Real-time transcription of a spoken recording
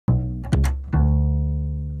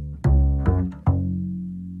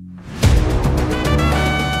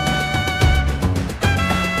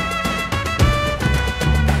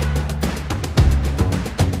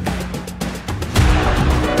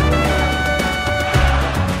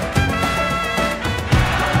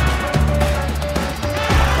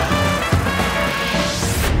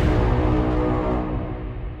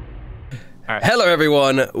Hello,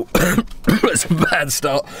 everyone. It's a bad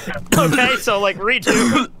start. Okay, so like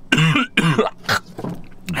redo.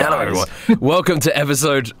 Hello, everyone. Welcome to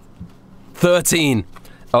episode 13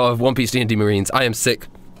 of One Piece D&D Marines. I am sick,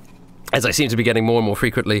 as I seem to be getting more and more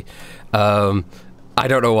frequently. I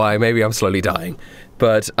don't know why. Maybe I'm slowly dying,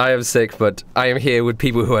 but I am sick. But I am here with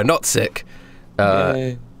people who are not sick.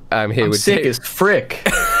 I'm here with sick as frick.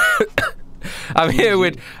 I'm here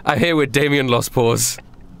with Damien Lost Paws.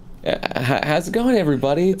 How's it going,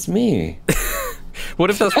 everybody? It's me.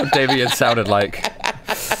 What if that's what Damien sounded like?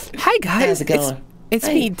 Hi guys, how's it going? It's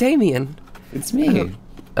me, Damien. It's me.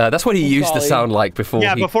 That's what he used to sound like before.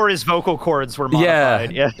 Yeah, before his vocal cords were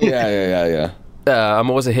modified. Yeah.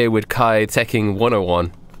 I'm also here with Kai,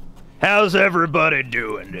 Tekking101. How's everybody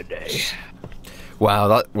doing today?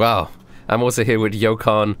 Wow. I'm also here with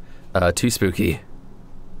Yokon, 2Spooky.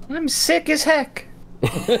 I'm sick as heck.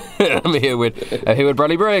 I'm here with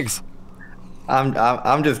Bradley Briggs.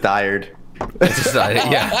 I'm just tired.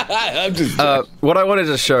 Yeah. I'm just. What I wanted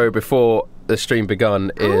to show before the stream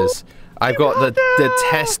begun is I've got the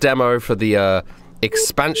test demo for the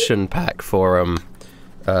expansion pack for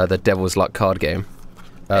the Devil's Luck card game.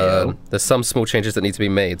 There's some small changes that need to be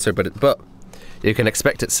made, but you can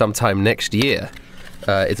expect it sometime next year.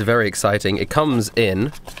 It's very exciting. It comes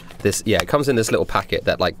in this little packet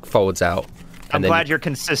that like folds out. I'm glad you're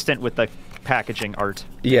consistent with the packaging art.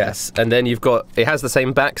 Yes, and then it has the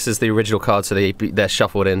same backs as the original cards, so they're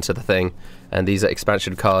shuffled into the thing, and these are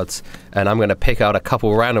expansion cards, and I'm going to pick out a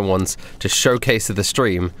couple random ones to showcase to the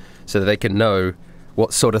stream so that they can know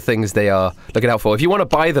what sort of things they are looking out for. If you want to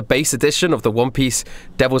buy the base edition of the One Piece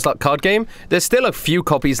Devil's Luck card game, there's still a few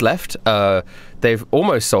copies left. They've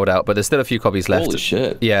almost sold out, but there's still a few copies left. Holy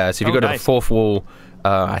shit. Yeah, so if you go to the fourth wall,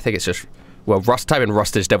 I think it's just... Well, type in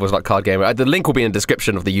Rustage Devil's Luck card game. The link will be in the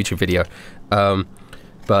description of the YouTube video.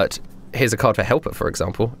 But here's a card for Helper, for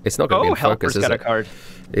example. It's not going to be in focus, is it? Helper's got a card.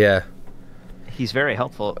 Yeah. He's very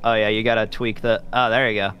helpful. Oh yeah, you gotta tweak the. Oh, there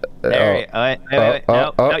you go. There you. Wait.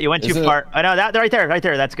 No, you went too far. Oh no, that right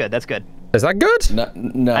there. That's good. That's good. Is that good?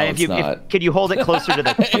 No, it's not. Could you hold it closer to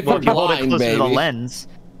the? Well, if you hold it closer to the lens.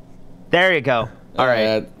 There you go. All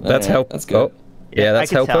right. That's Helper. That's good. Oh, yeah, that's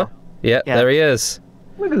Helper. Yeah, there he is.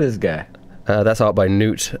 Look at this guy. That's art by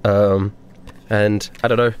Newt. And I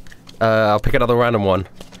don't know. I'll pick another random one.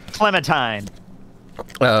 Clementine.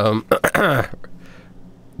 Rodney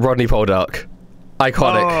Poldark.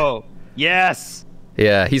 Iconic. Oh, yes.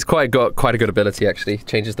 Yeah, he's got quite a good ability, actually.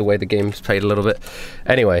 Changes the way the game's played a little bit.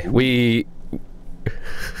 Anyway, we're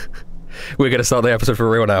going to start the episode for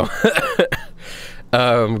real now.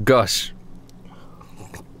 Gosh.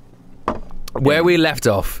 Where we left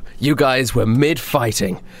off, you guys were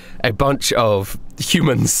mid-fighting a bunch of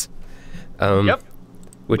humans. Yep.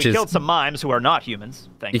 We killed some mimes who are not humans.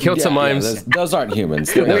 Thank you. You killed some mimes. Yeah, those aren't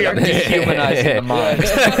humans. We are dehumanizing the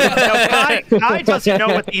mimes. Kai doesn't know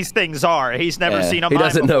what these things are. He's never seen a mime. He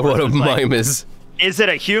doesn't know what a mime is. Is it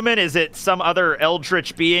a human? Is it some other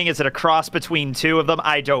eldritch being? Is it a cross between two of them?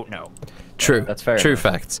 I don't know. True. That's fair True enough.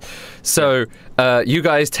 facts. So, you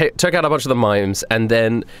guys took out a bunch of the mimes, and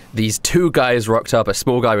then these two guys rocked up, a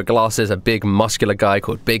small guy with glasses, a big muscular guy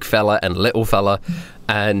called Big Fella and Little Fella,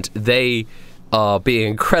 and they are being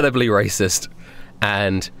incredibly racist,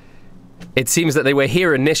 and it seems that they were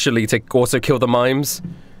here initially to also kill the mimes,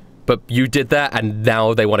 but you did that, and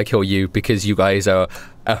now they want to kill you because you guys are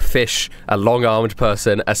a fish, a long-armed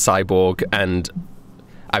person, a cyborg, and,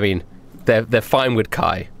 I mean, they're fine with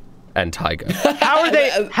Kai and Tiger. How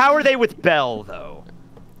are they with Belle, though?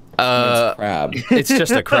 It's a crab. It's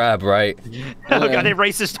just a crab, right? Oh god, they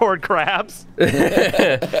racist toward crabs?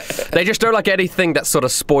 They just don't like anything that sort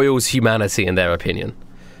of spoils humanity, in their opinion.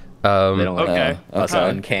 They don't like Okay. us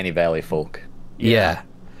uncanny valley folk. Yeah.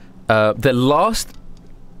 The last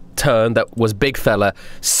turn that was Big Fella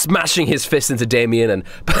smashing his fist into Damien, and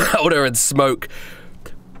powder and smoke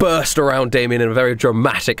burst around Damien in a very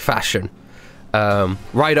dramatic fashion.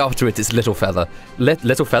 Right after it is Little Fella.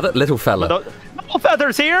 Little Fella? Little Fella. Little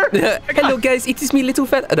Feather's here? Hello guys, it is me, Little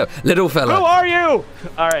Fella. No, Little Fella. Who are you?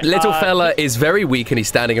 Alright. Little Fella is very weak, and he's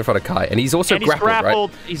standing in front of Kai, and he's also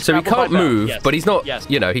grappled, right? He's so he grappled can't by Belle. move, Yes. but he's not, Yes.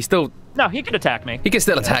 you know, he's still... No, he can attack me. He can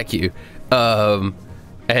still attack you.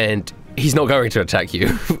 And he's not going to attack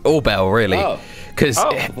you. Or Belle, really. Because,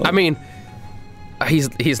 I mean,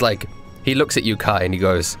 he's like... He looks at you, Kai, and he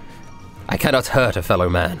goes, I cannot hurt a fellow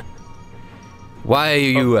man. Why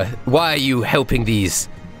are you helping these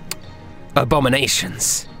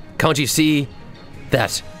abominations? Can't you see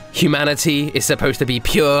that humanity is supposed to be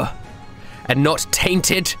pure and not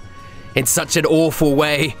tainted in such an awful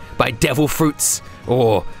way by devil fruits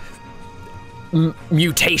or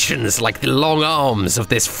mutations like the long arms of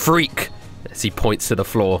this freak. As he points to the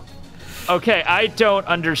floor. Okay, I don't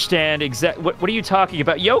understand what are you talking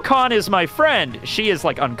about? Yokon is my friend. She is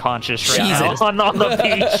like unconscious right now on the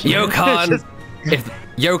beach. Yokon.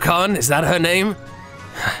 Yokon, is that her name?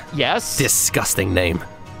 Yes. Disgusting name.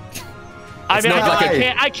 I mean,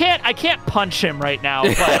 I can't punch him right now,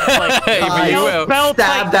 but like,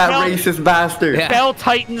 Stab that racist bastard. Yeah. Belle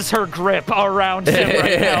tightens her grip around him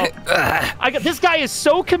right now. This guy is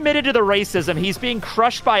so committed to the racism. He's being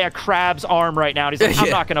crushed by a crab's arm right now. And he's like, I'm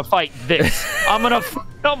not gonna fight this. I'm gonna.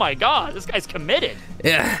 Oh my god, this guy's committed.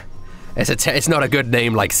 Yeah. It's not a good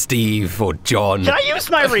name like Steve or John. Can I use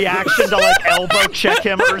my reaction to like elbow check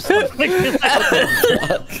him or something?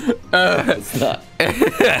 It's not.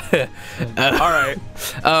 All right.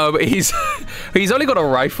 He's only got a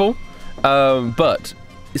rifle, but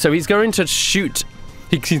so he's going to shoot.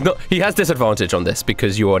 He has disadvantage on this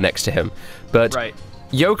because you are next to him. But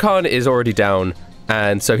Yokon is already down,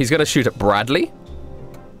 and so he's going to shoot at Bradley.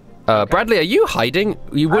 Bradley, are you hiding?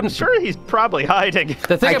 You wouldn't. I'm sure he's probably hiding.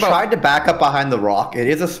 The thing I tried to back up behind the rock. It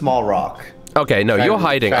is a small rock. Okay, no, you're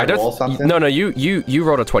hiding. I don't. No, you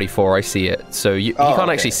rolled a 24. I see it. So he can't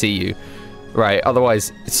actually see you, right?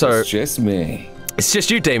 Otherwise, so it's just me. It's just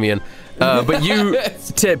you, Damien. But you,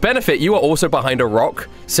 to benefit, you are also behind a rock.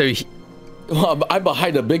 So. Well, I'm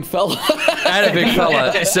behind a big fella. And a big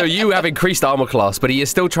fella. So you have increased armor class, but he is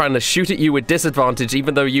still trying to shoot at you with disadvantage,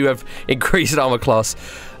 even though you have increased armor class.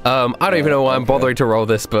 I don't even know why I'm bothering to roll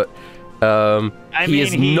this, but he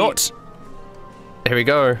is not. Here we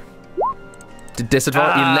go.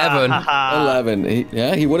 Disadvantage 11.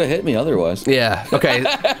 11. He would have hit me otherwise. Yeah. Okay.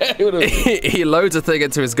 He loads a thing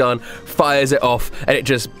into his gun, fires it off, and it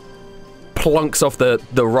just plunks off the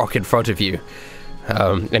rock in front of you.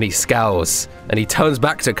 And he scowls, and he turns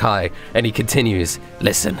back to Kai, and he continues,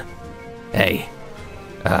 listen, hey,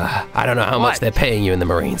 I don't know how much they're paying you in the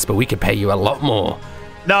Marines, but we could pay you a lot more.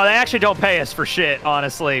 No, they actually don't pay us for shit,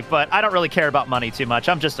 honestly, but I don't really care about money too much.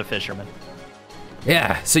 I'm just a fisherman.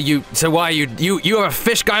 Yeah, so why you have a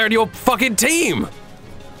fish guy on your fucking team?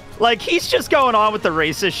 Like, he's just going on with the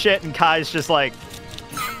racist shit, and Kai's just like...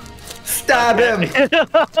 Stab him!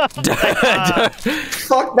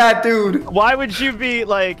 Fuck that dude! Why would you be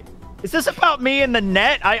like... Is this about me and the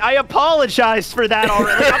net? I apologize for that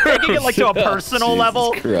already. I'm taking it like to a personal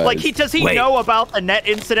level. Christ. Like, does he know about the net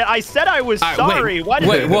incident? I said I was sorry.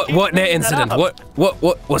 Wait, what net incident?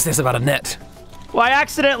 What's this about a net? Well, I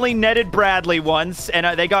accidentally netted Bradley once,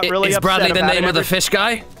 and they got really upset. Is Bradley the name of the every... fish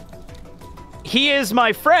guy? He is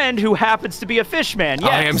my friend who happens to be a fishman. Yes.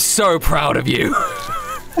 I am so proud of you.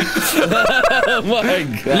 Oh my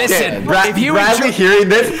god. Listen, if you Bradley hearing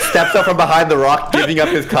this steps up from behind the rock, giving up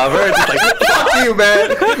his cover, and just like, fuck you,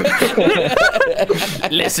 man.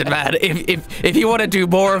 Listen, man, if you want to do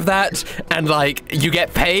more of that, and like you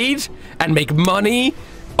get paid and make money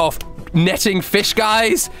off netting fish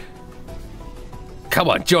guys, come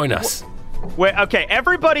on, join us. Wait, okay,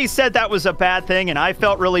 everybody said that was a bad thing, and I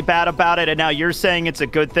felt really bad about it, and now you're saying it's a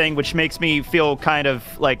good thing, which makes me feel kind of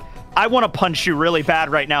like I want to punch you really bad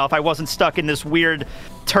right now if I wasn't stuck in this weird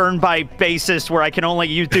turn-by basis where I can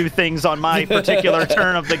only do things on my particular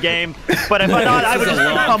turn of the game. But if I'm not, I would just be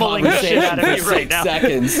pummeling the shit out of you right now.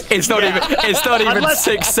 Seconds. It's not even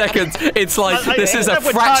 6 seconds. It's like this is a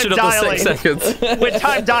fraction of the 6 seconds. When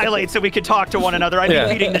time dilates and we can talk to one another, I'd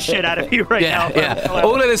be beating the shit out of you right now. Yeah.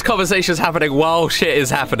 All of this conversation is happening while shit is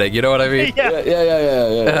happening. You know what I mean?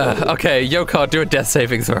 Yeah. Okay, Yokon, do a death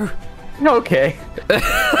saving throw. Okay.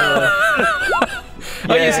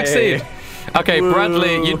 You succeed. Okay,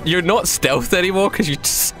 Bradley, you're not stealthed anymore because you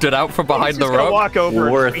stood out from behind the rock. Walk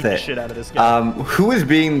over and beat the it. shit out of this guy. Who is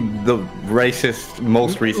being the racist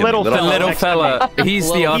most recently? The little fella.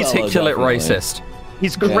 He's the articulate racist.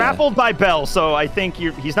 He's grappled by Belle, so I think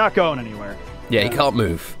he's not going anywhere. Yeah, he can't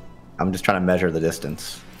move. I'm just trying to measure the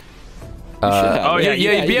distance.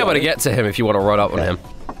 You'd be able to get to him if you want to run up on him.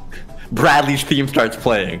 Bradley's theme starts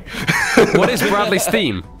playing. What is Bradley's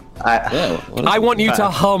theme? I want you to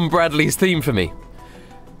hum Bradley's theme for me.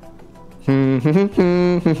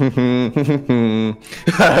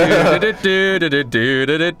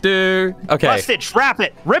 Okay. Bust it, wrap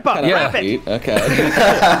it, rip up, wrap it. Okay.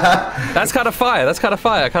 That's kind of fire. I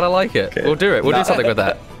kind of like it. Okay. We'll do it. We'll do something with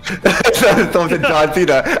that. Something John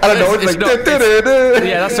Cena. I don't know. It's like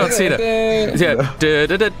yeah, that's John Cena.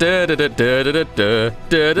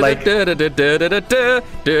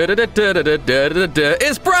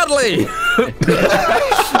 It's Bradley.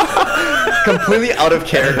 Completely out of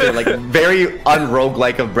character, like very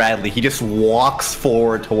unrogue-like of Bradley. He just walks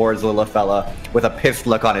forward towards the little fella with a pissed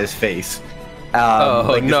look on his face.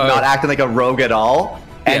 Just not acting like a rogue at all,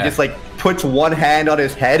 and just like puts one hand on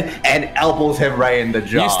his head and elbows him right in the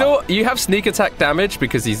jaw. You have sneak attack damage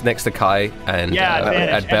because he's next to Kai and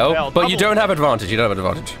Bell, but you don't have advantage. You don't have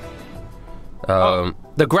advantage.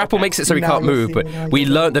 The grapple makes it so he can't move, but we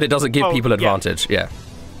learned that it doesn't give people advantage. Yeah.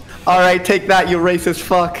 All right, take that, you racist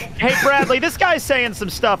fuck. Hey, Bradley, this guy's saying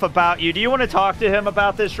some stuff about you. Do you want to talk to him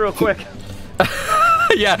about this real quick?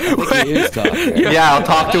 Yeah. I'll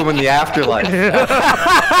talk to him in the afterlife.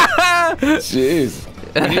 Jeez.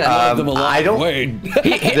 I don't.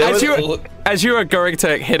 As you are going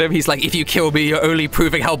to hit him, he's like, "If you kill me, you're only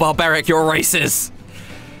proving how barbaric your race is."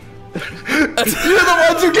 You're the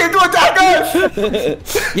ones who came to attack us.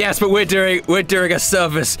 Yes, but we're doing a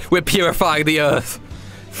service. We're purifying the earth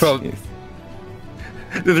from.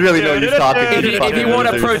 There's really no use talking. If you want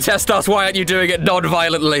to protest us, why aren't you doing it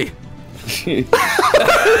non-violently?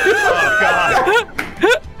 Oh God.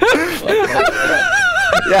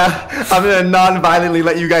 Yeah, I'm gonna non-violently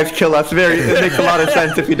let you guys kill us. It makes a lot of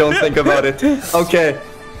sense if you don't think about it. Okay.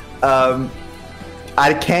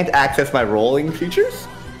 I can't access my rolling features.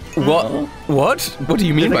 What? What? What do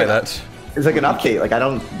you mean by that? It's like an update. Like I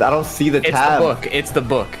don't see the tab. It's the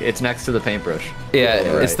book. It's next to the paintbrush.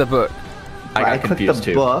 Yeah, it's the book. I got confused the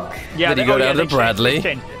too. Book. Yeah, Then you go down to Bradley.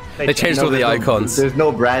 They changed all the icons. There's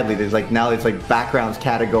no Bradley. There's like now it's like backgrounds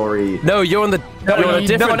category. No, you're on a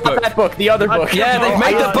different book. Not that book. The other book. Yeah, they've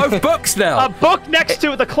made both books now. A book next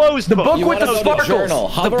to the closed book. book with the sparkles.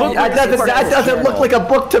 That doesn't look like a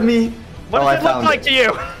book to me. What does it look like to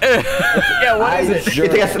you? Yeah, what is it?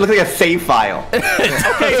 It looks like a save file.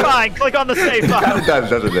 Okay, fine. Click on the save file. It kind of does,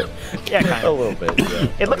 doesn't it? Yeah, kind of. A little bit. Yeah.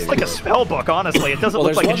 It looks like a spell book, honestly. It doesn't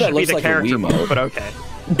look like it should be the character book, but okay.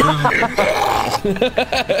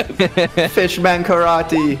 Fishman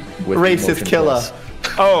karate, racist killer.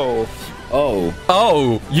 Oh,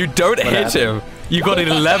 you don't hit him. You got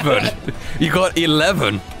 11. You got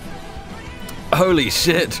 11. Holy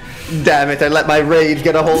shit. Damn it, I let my rage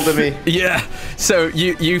get a hold of me. Yeah, so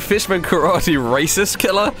you Fishman karate racist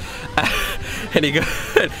killer,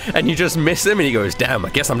 and you just miss him, and he goes, damn, I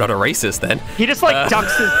guess I'm not a racist then. He just like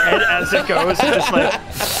ducks his head as it goes, just like...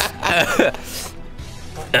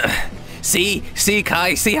 See,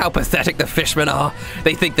 Kai, see how pathetic the fishmen are?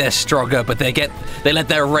 They think they're stronger, but they let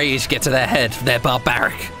their rage get to their head. They're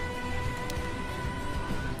barbaric.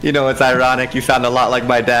 You know, it's ironic, you sound a lot like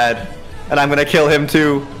my dad, and I'm gonna kill him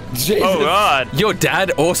too. Jesus. Oh God. Your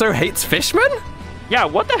dad also hates fishmen? Yeah,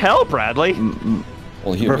 what the hell, Bradley? Well,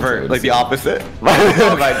 Revert, like the opposite. My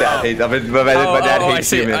dad hates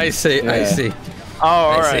humans. I see. Oh,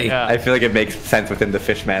 all right. see. Yeah. I feel like it makes sense within the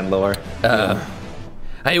Fishman lore.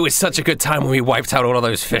 It was such a good time when we wiped out all of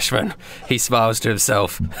those fishmen. He smiles to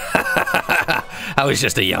himself. I was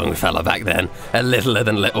just a young fella back then, a littler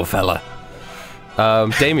than little fella.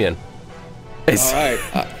 Damien. All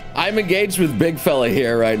right, I'm engaged with big fella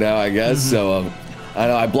here right now, I guess. So I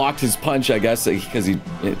know I blocked his punch, I guess, because he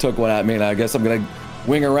took one at me, and I guess I'm gonna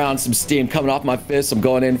wing around some steam coming off my fist. I'm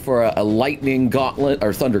going in for a lightning gauntlet,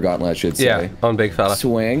 or thunder gauntlet, I should say. Yeah, on big fella.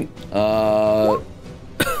 Swing.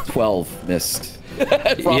 12 missed.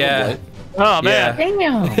 Yeah. Oh man.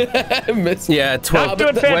 Missed. Yeah, 12.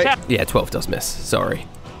 Doing fantastic. Yeah, 12 does miss. Sorry.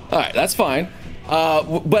 All right, that's fine.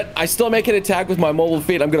 But I still make an attack with my mobile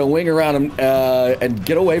feet. I'm gonna wing around him and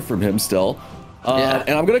get away from him still. And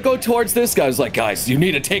I'm gonna go towards this guy. I was like, guys, you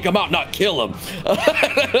need to take him out, not kill him.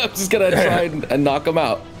 I'm just gonna try and knock him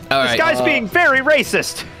out. All right. This guy's being very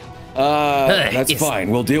racist. That's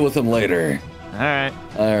fine. We'll deal with him later. All right.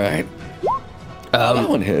 All right. That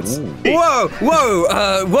one hits.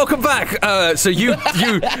 Whoa! Welcome back. So you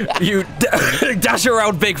dash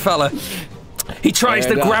around, big fella. He tries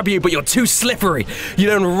to grab you, but you're too slippery. You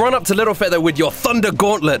then run up to Little Feather with your thunder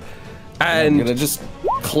gauntlet, and I'm gonna just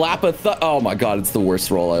clap a oh my god, it's the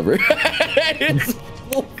worst roll ever. I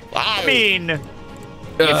mean, you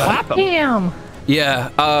clap him. Damn. yeah.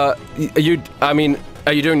 Are you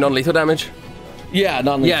doing non-lethal damage? Yeah,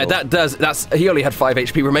 non-lethal. Yeah, that's he only had 5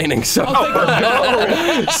 HP remaining, so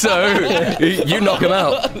so you knock him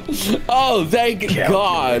out. Oh, thank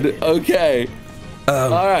God. Okay.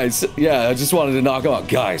 All right. So, yeah, I just wanted to knock him out,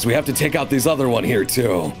 guys. We have to take out this other one here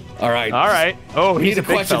too. All right. All right. Oh, We he's need a to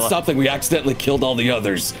big question fella. something. We accidentally killed all the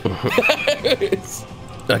others.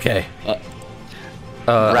 Okay.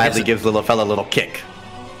 Bradley gives little fella a little kick.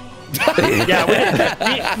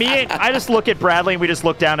 Yeah, I just look at Bradley and we just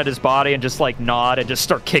look down at his body and just like nod and just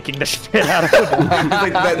start kicking the shit out of him.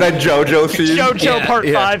 Like that JoJo scene. JoJo Part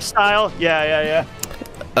 5 style. Yeah.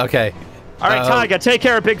 Okay. All right, Tiger, take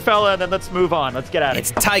care of big fella and then let's move on. Let's get out of It's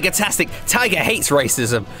here. Tiger-tastic. Tiger hates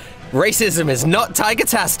racism. Racism is not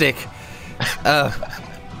Tiger-tastic.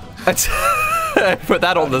 Put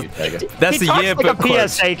that on the. That's he the talks yearbook like a quote.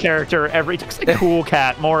 PSA character every. It's like cool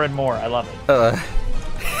cat more and more. I love it.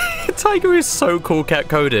 Tiger is so cool cat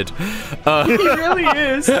coded. He really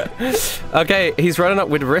is. Okay, he's running up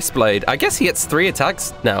with wrist blade. I guess he gets 3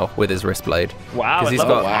 attacks now with his wrist blade. Wow, he's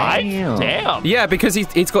level got 5? Damn. Damn. Yeah, because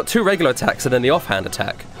he's got 2 regular attacks and then the offhand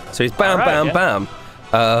attack. So he's bam, All right, bam, bam.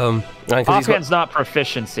 And 'cause he's Offhand's not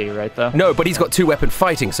proficiency, right, though? no, but he's got 2 weapon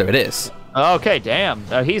fighting, so it is. Okay, damn.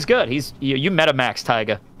 He's good. You metamax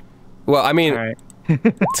Taiga. Well, I mean, All right.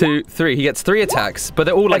 2, 3. He gets 3 attacks, but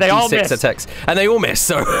they're all like they all D6 miss. attacks, and they all miss.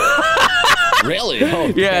 So Really?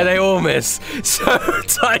 Oh, yeah, they all miss. So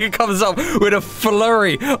Tiger comes up with a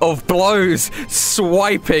flurry of blows,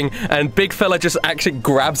 swiping, and big fella just actually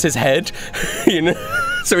grabs his head, you know,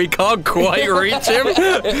 so he can't quite reach him.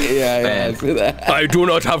 yeah, I see that. I do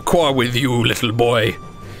not have quarrel with you, little boy.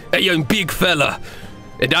 A young big fella,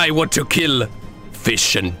 and I want to kill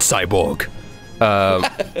Fish and Cyborg.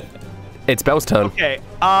 It's Belle's turn. Okay.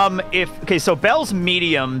 So Belle's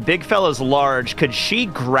medium, big fella's large. Could she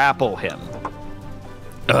grapple him?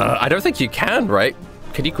 I don't think you can, right?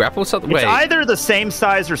 Can you grapple something? It's Wait. either the same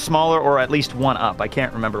size or smaller, or at least 1 up. I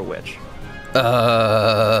can't remember which.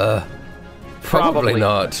 Probably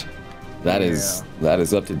not. That is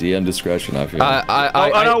up to DM discretion, I feel.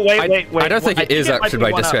 No, wait. I don't think it is might actually be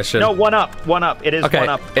by 1 up. discretion. No, 1 up. 1 up. It is Okay, 1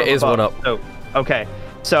 up. it is 1 up. Oh, okay.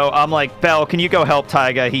 So I'm like, Belle, can you go help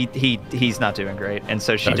Taiga? He's not doing great, and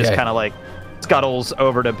so she just Okay. kind of like scuttles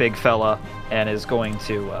over to big fella and is going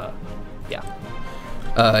to,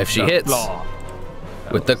 If she hits claw.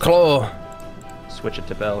 with the claw, Switch it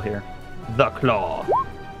to Belle here. The claw.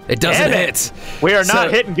 it doesn't Damn it. hit. We are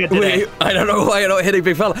not hitting good today. I don't know why you're not hitting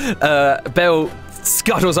big fella. Belle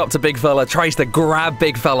scuttles up to big fella, tries to grab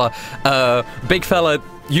big fella. Big fella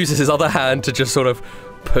uses his other hand to just sort of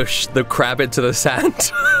push the crab into the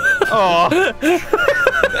sand. Oh,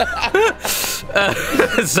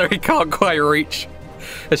 So he can't quite reach.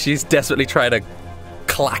 She's desperately trying to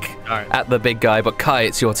clack at the big guy. But Kai,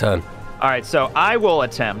 it's your turn. all right. So I will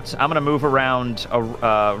attempt. I'm gonna move around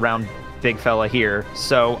big fella here.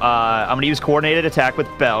 So I'm gonna use coordinated attack with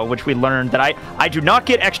Belle, which we learned that I do not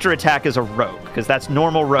get extra attack as a rogue because that's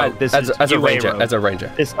normal rogue. This is as a UA ranger. rogue. As a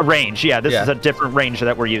ranger. It's a range, yeah. This is a different range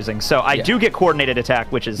that we're using. So I do get coordinated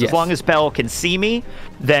attack, which is as long as Belle can see me,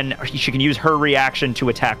 then she can use her reaction to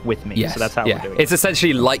attack with me. Yes. So that's how we're doing It's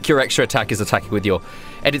essentially like your extra attack is attacking with your,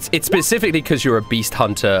 and it's specifically because you're a beast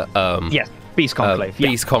hunter. Yes, Beast Conclave. Yeah.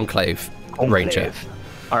 Beast Conclave ranger.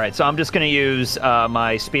 All right, so I'm just going to use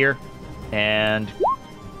my spear, and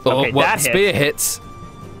Okay, that spear hits.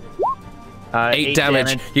 8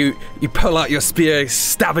 damage. You pull out your spear,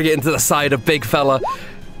 stabbing it into the side of big fella.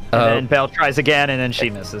 And then Belle tries again, and then she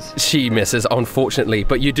misses. She misses, unfortunately.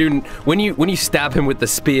 But you do when you stab him with the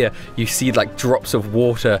spear, you see like drops of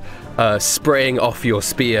water spraying off your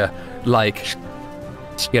spear, like,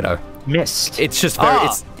 you know. Missed. It's just very,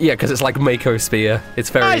 because it's like Mako spear. It's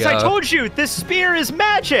very. Guys, I told you this spear is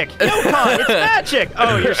magic. Yokon, it's magic.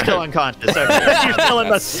 Oh, you're still unconscious. Okay. You're still in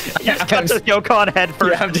the. You just got the Yokon head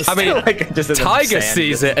first. Yeah, I'm just, I mean, just in the Tiger sand,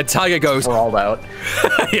 sees just it, and Tiger goes. sprawled out.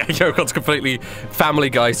 Yeah, Yokon's completely Family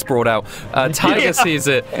Guy sprawled out. Tiger sees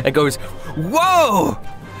it and goes, "Whoa,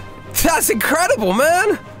 that's incredible,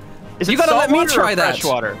 man! Is You it gotta let me saltwater or try that."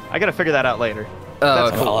 Freshwater. I gotta figure that out later.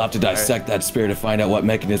 I'll have to dissect that spear to find out what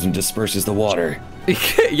mechanism disperses the water.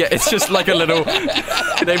 Yeah, it's just like a little.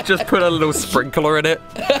 They've just put a little sprinkler in it.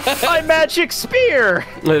 My magic spear.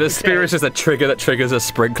 The spear is just a trigger that triggers a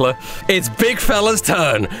sprinkler. It's Big Fella's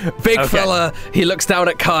turn. Big Fella, he looks down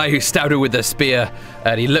at Kai, who stabbed him with the spear,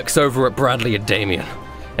 and he looks over at Bradley and Damien,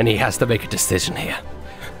 and he has to make a decision here.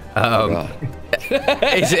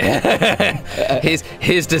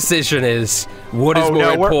 His decision is what is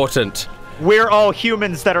more important. We're all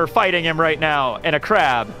humans that are fighting him right now, and a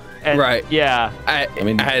crab. And, Right. Yeah.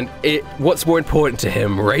 What's more important to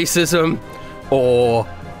him, racism or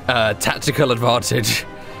tactical advantage?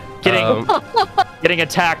 Getting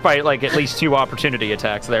attacked by like at least 2 opportunity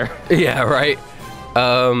attacks there. Yeah, right.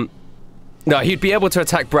 No, he'd be able to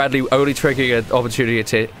attack Bradley, only triggering an opportunity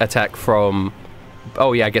attack from.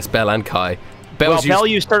 Oh yeah, I guess Belle and Kai. Belle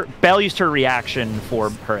used her reaction for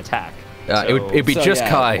her attack. It'd be just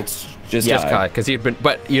Kai. It's Just Kai, because he'd been.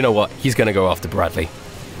 But you know what? He's gonna go after Bradley.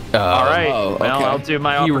 All right. Oh, okay. Well, I'll do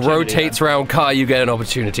my He opportunity. rotates around Kai. You get an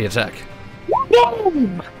opportunity attack.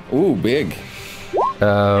 Ooh, big.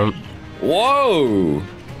 Whoa!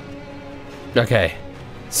 Okay.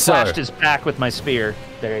 So. Slashed his back with my spear.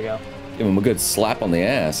 There you go. Give him a good slap on the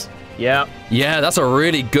ass. Yeah. Yeah, that's a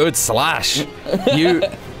really good slash. You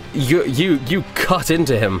cut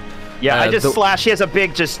into him. Yeah, I just slash. He has a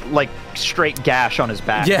big, just like straight gash on his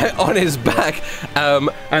back. Yeah, on his back.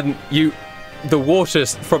 And the water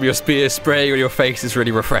from your spear spraying on your face is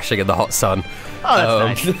really refreshing in the hot sun. Oh,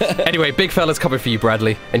 that's nice. Anyway, big fella's coming for you,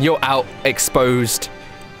 Bradley, and you're out exposed.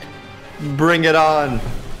 Bring it on.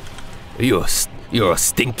 You're a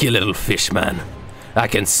stinky little fish, man. I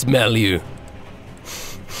can smell you.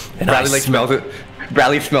 And Bradley smells it.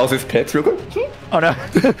 Bradley smells his pits real quick. Oh no.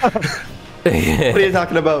 What are you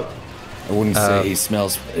talking about? I wouldn't say he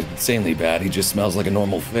smells insanely bad. He just smells like a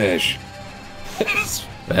normal fish.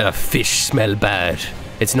 Fish smell bad.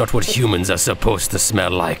 It's not what humans are supposed to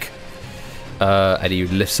smell like. And he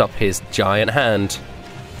lifts up his giant hand.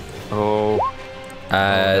 Oh.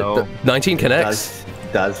 No. 19 connects.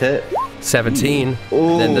 Does hit. 17.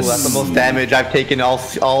 Ooh, then that's the most damage I've taken all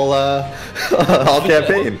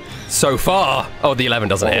campaign. So far. Oh, the 11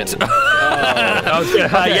 doesn't hit.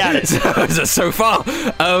 Yeah. So far.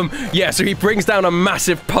 Yeah, so he brings down a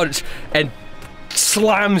massive punch and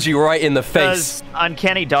slams you right in the face. Does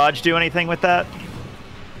Uncanny Dodge do anything with that?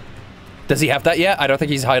 Does he have that yet? I don't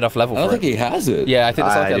think he's high enough level for it. I don't think he has it. Yeah, I think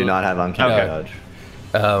it's like I do not have Uncanny Dodge.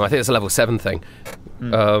 I think it's a level 7 thing.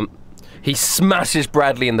 He smashes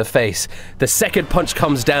Bradley in the face. The second punch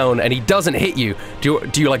comes down and he doesn't hit you. Do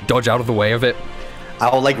you like dodge out of the way of it?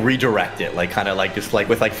 I'll like redirect it, like kind of like just like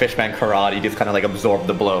with like Fishman Karate, just kind of like absorb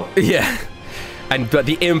the blow. Yeah. But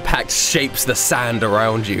the impact shapes the sand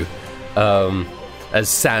around you. As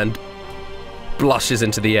sand blushes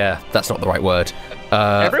into the air. That's not the right word.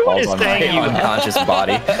 Everyone is saying you unconscious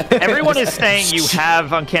body. Everyone is saying you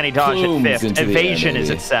have Uncanny Dodge at 5th. Evasion is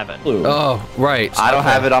at 7. Oh, right. I don't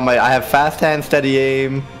have it on my. I have fast hand, steady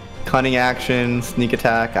aim, cunning action, sneak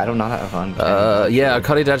attack. I do not have Uncanny. Yeah,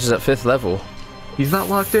 Uncanny Dodge is at 5th level. He's not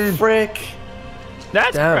locked in. Frick.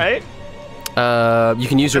 That's right. You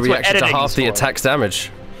can use your That's what reaction to editing's half the for. attack's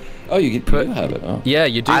damage. Oh, you have it. Oh. Yeah,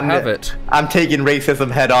 you do have it. I'm taking racism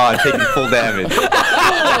head on, taking full damage.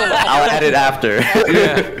 I'll edit after.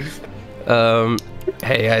 Yeah.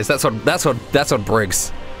 Hey guys, that's on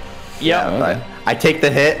Briggs. Yeah. Okay. I take the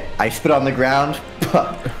hit. I spit on the ground.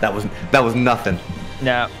 that was nothing.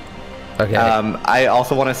 No. Okay. I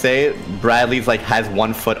also want to say Bradley's like has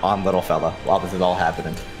 1 foot on little fella while this is all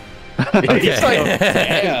happening. No,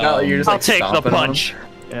 you're just, I'll like, take the stomping on him. punch.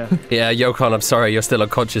 Yeah. Yeah, Yokon, I'm sorry, you're still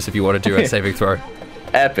unconscious if you want to do a saving throw.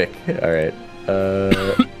 Epic. All right.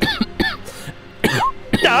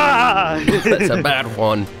 That's a bad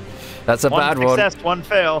one. That's a bad one. 1 success, 1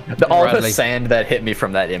 fail. All Bradley. the sand that hit me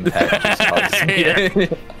from that impact just caused me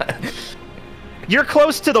to... You're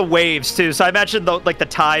close to the waves too, so I imagine the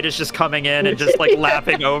tide is just coming in and just like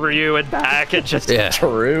lapping over you and back, and just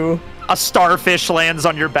True. a starfish lands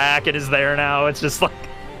on your back and is there now. It's just like,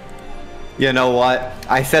 You know what?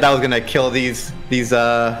 I said I was gonna kill these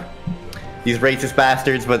racist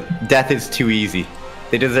bastards, but death is too easy.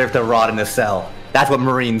 They deserve to rot in a cell. That's what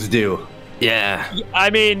Marines do. Yeah. I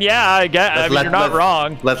mean, yeah, I get. I mean, you're not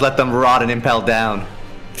wrong. Let's let them rot and impel down.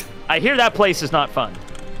 I hear that place is not fun.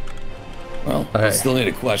 Well, I still need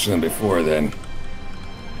to question them before then.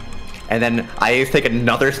 And then I take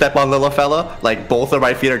another step on little fella. Like both of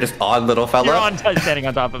my feet are just on little fella. You're standing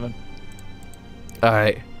on top of him. All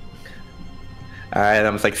right. All right.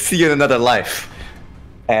 I'm just like, see you in another life.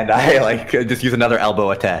 And I like just use another elbow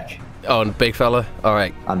attack. On big fella. All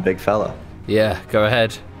right. On big fella. Yeah. Go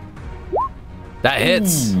ahead. That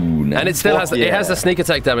hits. Ooh, nice. And it still has it has the sneak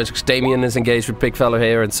attack damage because Damien is engaged with big fella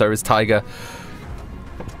here, and so is Tiger.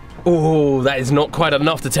 Oh, that is not quite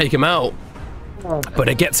enough to take him out. But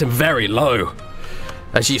it gets him very low.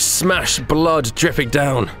 As you smash blood dripping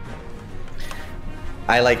down.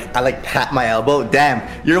 I like pat my elbow. Damn,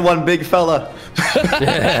 you're one big fella.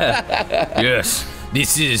 Yes,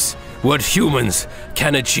 this is what humans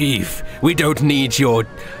can achieve. We don't need your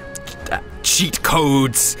cheat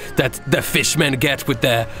codes that the fishmen get with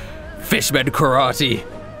their fishmen karate.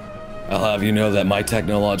 I'll have you know that my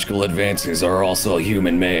technological advances are also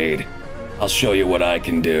human-made. I'll show you what I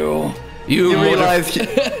can do. You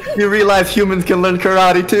realize humans can learn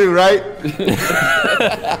karate too, right?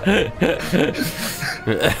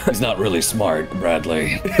 He's not really smart,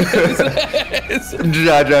 Bradley.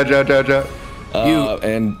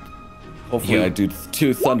 And hopefully I do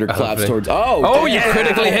 2 thunderclaps towards. Oh, you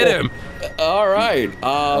critically hit him. All right.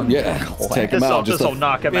 Yeah. Let's take him out. This will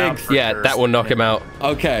knock him out. Yeah, that will knock him out.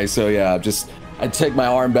 Okay, so yeah, I take my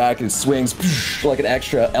arm back and it swings like an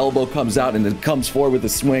extra elbow comes out and it comes forward with a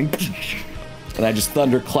swing. And I just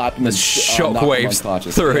thunderclap him. The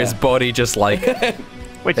shockwaves through his body, just like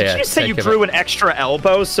Wait, did you say you drew an extra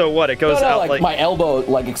elbow? So what? It goes out like my elbow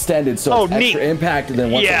like extended, so it's extra impact, and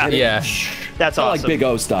then once I hit it, that's awesome. Like Big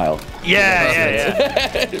O style.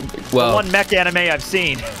 Yeah. Well, the one mech anime I've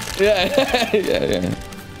seen. Yeah.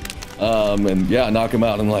 And knock him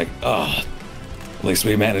out. I'm like, oh, at least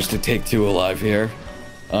we managed to take 2 alive here.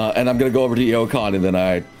 And I'm gonna go over to Yokon, and then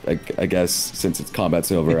I guess since it's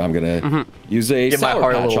combat's over, I'm gonna use a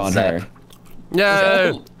sour patch on her.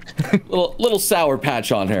 Yeah. little sour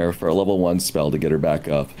patch on her for a level 1 spell to get her back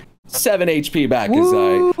up. 7 HP back as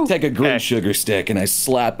I take a green sugar stick and I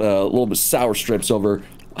slap a little bit of sour strips over.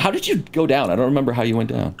 How did you go down? I don't remember how you went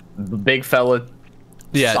down. The big fella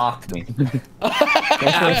socked me.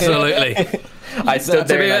 Absolutely. I stood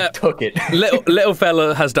there and I took it. Little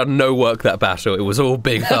fella has done no work that battle. It was all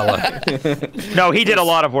big fella. No, he did a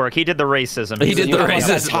lot of work. He did the racism. He did the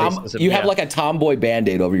racism. You have like a tomboy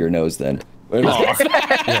band-aid over your nose then. You're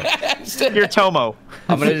Tomo.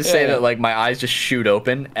 I'm gonna just say that like my eyes just shoot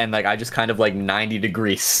open and like I just kind of like 90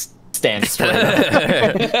 degrees stand straight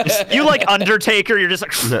up. You like Undertaker, you're just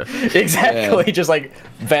like exactly, just like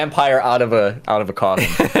vampire out of a coffin.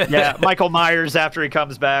 Yeah, Michael Myers after he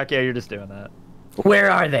comes back. Yeah, you're just doing that.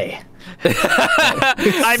 Where are they?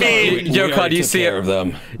 I mean, Yokon, you see of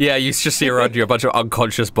them. Yeah, you just see around you a bunch of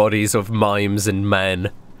unconscious bodies of mimes and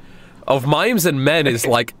men. Of mimes and men is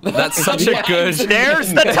like, that's such a good...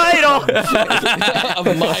 There's the title!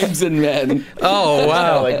 Of mimes and men. Oh,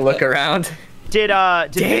 wow. Like, look around. Did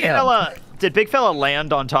Big Fella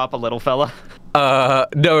land on top of Little Fella?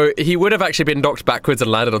 No, he would have actually been knocked backwards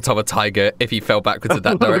and landed on top of Tiger if he fell backwards in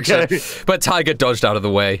that direction. Okay. But Tiger dodged out of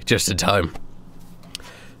the way just in time.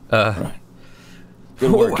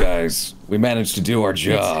 Good work, guys. We managed to do our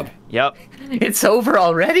job. Yep. It's over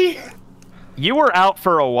already? You were out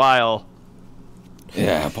for a while.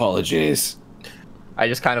 Yeah, apologies. I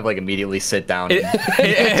just kind of like immediately sit down.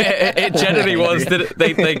 It generally was that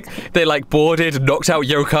they like boarded, knocked out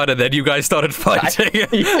Yokon, and then you guys started fighting.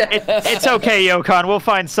 It's okay, Yokon. We'll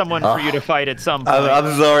find someone for you to fight at some point.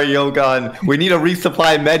 I'm sorry, Yokon. We need to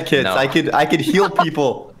resupply medkits. No. I could heal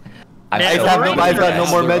people. I have no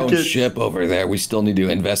more medkits. Ship over there. We still need to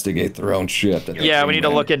investigate their own ship. Yeah, we need to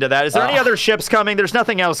look into that. Is there any other ships coming? There's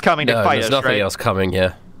nothing else coming to fight us, there's nothing right? else coming,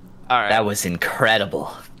 yeah. All right. That was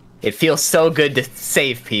incredible. It feels so good to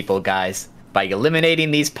save people, guys. By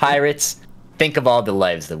eliminating these pirates, think of all the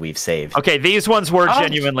lives that we've saved. Okay, these ones were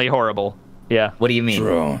genuinely horrible. Yeah. What do you mean?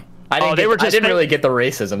 True. I didn't really get the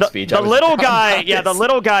racism speech. The little guy, the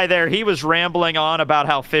little guy there, he was rambling on about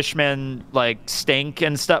how fishmen like stink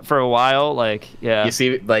and stuff for a while. Like, yeah. You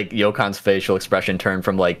see, like Yokon's facial expression turned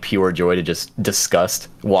from like pure joy to just disgust.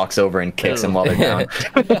 Walks over and kicks them while they're down.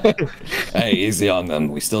 Hey, easy on them.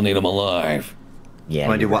 We still need them alive. Yeah.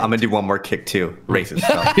 I'm gonna do one more kick too. Racist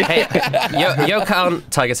stuff. Hey, Yokon,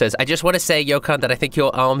 Tiger says, I just want to say, Yokon, that I think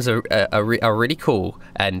your arms are really cool,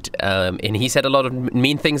 and he said a lot of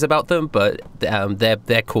mean things about them, but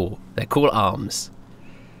they're cool. They're cool arms.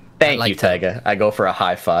 Thank you, Tiger. I go for a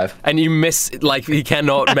high five. And you miss, like, he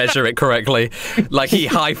cannot measure it correctly. Like, he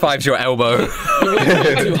high fives your elbow.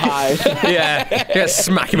 Too high. Yeah,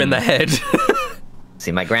 smack him in the head.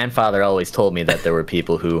 See, my grandfather always told me that there were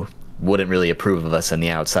people who wouldn't really approve of us in the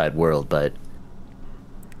outside world, but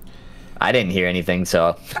I didn't hear anything,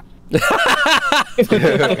 so...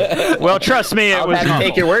 Well, trust me, I'll have to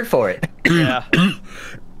take your word for it. Yeah.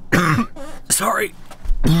 Sorry.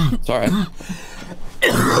 Sorry.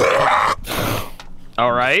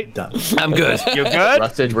 All right. I'm good. You good?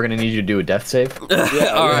 Rustage, we're gonna need you to do a death save. Yeah,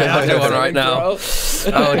 All right, I'll do one right now.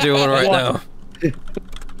 I'll do one right now.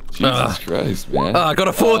 Jesus Christ, man. I got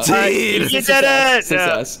a 14. You did it.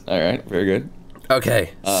 Success. All right, very good.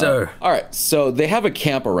 Okay, so... All right, so they have a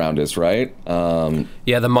camp around us, right?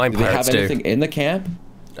 yeah, the mine Do they have pirates do. anything in the camp?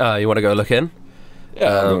 You want to go look in? Yeah,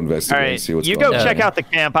 I'll go investigate All and right. see what's You going go on. check out the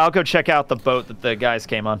camp. I'll go check out the boat that the guys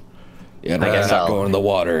came on. Yeah, no, I guess I'm not I'll- going in the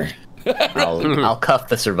water. I'll cuff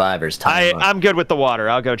the survivors. I'm good with the water.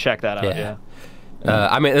 I'll go check that out. Yeah. Yeah.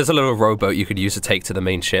 I mean, there's a little rowboat you could use to take to the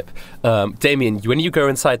main ship. Damien, when you go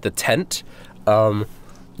inside the tent,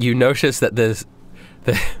 you notice that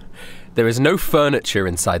there is no furniture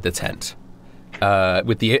inside the tent,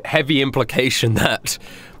 with the heavy implication that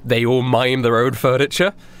they all mime their own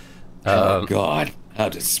furniture. Oh, God. How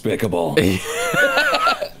despicable.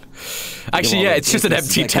 Actually, yeah, it's just an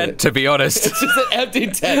empty tent, to be honest. It's just an empty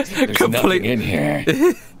tent. There's nothing in here.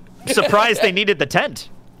 Surprised they needed the tent.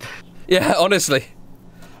 Yeah, honestly.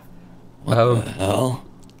 What the hell?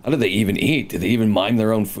 How do they even eat? Do they even mime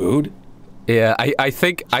their own food? Yeah, I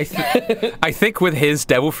think with his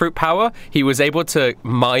devil fruit power, he was able to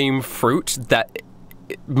mime fruit that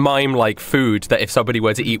mime-like food that if somebody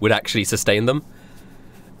were to eat would actually sustain them.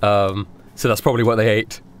 So that's probably what they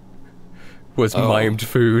ate. Was mimed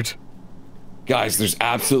food. Guys, there's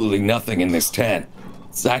absolutely nothing in this tent.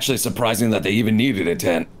 It's actually surprising that they even needed a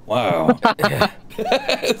tent. Wow.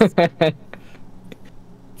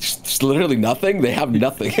 There's literally nothing? They have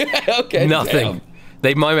nothing. Okay. Nothing. Damn.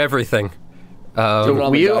 They mime everything.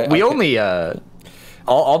 We only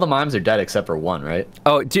all the mimes are dead except for one, right?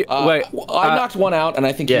 Oh, wait. I knocked one out, and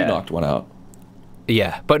I think you knocked one out.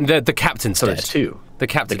 Yeah, but the captain's dead. There's two. The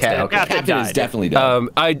captain's Okay. dead. Okay. The captain is definitely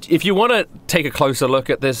dead. If you want to take a closer look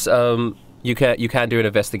at this, you can do an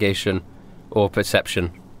investigation or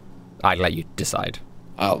perception. I'd let you decide.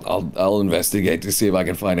 I'll investigate to see if I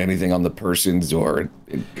can find anything on the persons or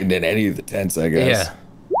in any of the tents, I guess. Yeah.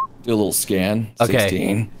 Do a little scan. Okay.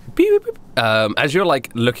 16. Beep, beep, beep. As you're like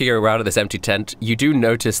looking around at this empty tent, you do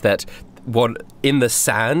notice that in the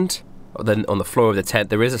sand, or then on the floor of the tent,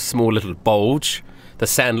 there is a small little bulge. The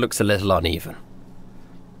sand looks a little uneven.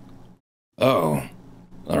 Oh,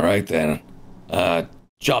 all right then.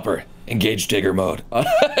 Chopper, engage digger mode.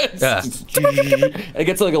 It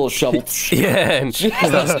gets like a little shovel. Yeah, and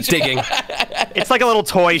starts digging. It's like a little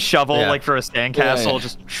toy shovel, Yeah. like for a sandcastle. Yeah.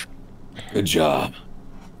 Just Good job.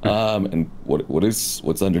 And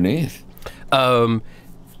what's underneath?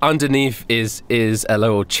 Underneath is a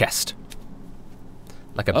little chest,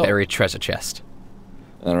 like a buried treasure chest.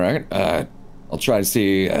 All right. I'll try to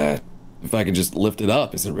see if I can just lift it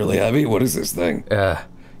up. Is it really heavy? What is this thing?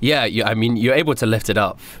 Yeah, I mean, you're able to lift it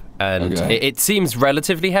up, and Okay. it seems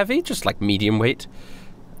relatively heavy, just like medium weight.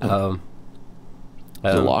 Is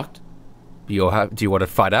it locked? Do you want to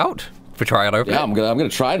find out? For try it open? Yeah, I'm gonna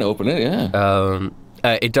try and open it. Yeah.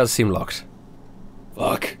 It does seem locked.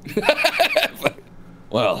 Fuck.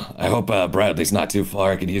 Well, I hope Bradley's not too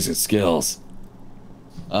far. I can use his skills.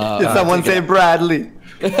 Did someone say Bradley?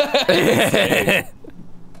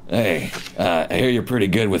 Hey, I hear you're pretty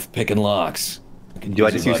good with picking locks. Do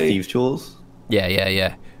I just use Steve's tools?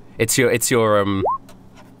 Yeah. It's your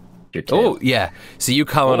Your tail. Oh yeah. So you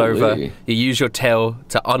come on over. Holy. You use your tail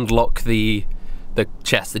to unlock the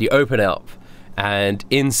chest, and you open it up, and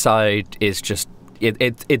inside is just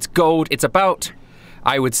it's gold. It's about,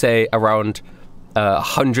 I would say, around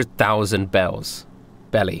 100,000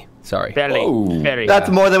 belly. Sorry. belly. Whoa. Belly. That's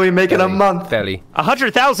more than we make in a month. Belly.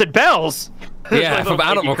 100,000 bells. Yeah, Like from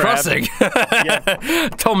little Animal baby crab. Crossing.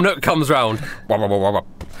 Tom Nook comes round.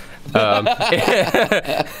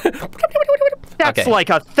 That's Okay. like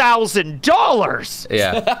 $1,000.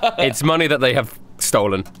 Yeah, it's money that they have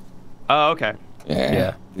stolen. Oh, okay.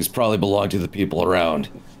 Yeah. These probably belong to the people around.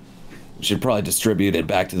 We should probably distribute it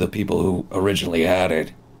back to the people who originally had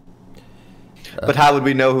it. But how would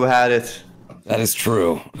we know who had it? That is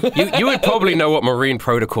true. You would probably know what marine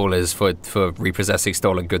protocol is for repossessing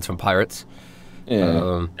stolen goods from pirates.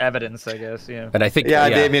 Yeah. Evidence, I guess. Yeah. And I think Yeah,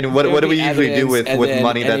 Damien, what do we usually do with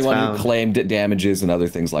money that's anyone found? who claimed damages and other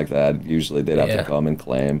things like that? Usually they'd have Yeah. to come and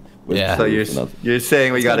claim. With Yeah. So proof and other- you're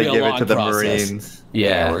saying we It's gotta gonna be a give it long to the process. Marines?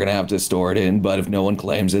 Yeah. We're gonna have to store it in, but if no one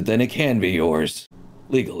claims it, then it can be yours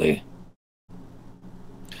legally.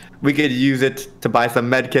 We could use it to buy some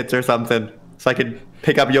med kits or something, so I could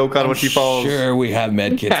pick up Yokon when she falls. Sure, we have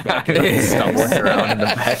med kits back in Stumbling around in the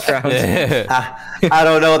background. I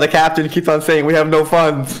don't know. The captain keeps on saying we have no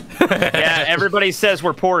funds. Yeah, everybody says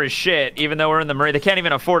we're poor as shit, even though we're in the Marine. They can't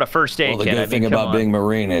even afford a first aid Well, the kit. good I mean, thing come about on. being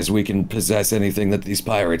Marine is we can possess anything that these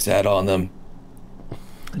pirates had on them.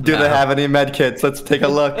 Do they have any med kits? Let's take a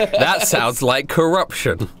look. That sounds like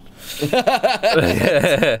corruption.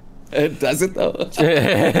 It doesn't though.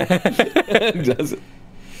 It doesn't.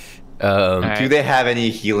 Do they have any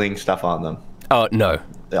healing stuff on them? Oh no.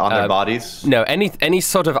 On their bodies? No, any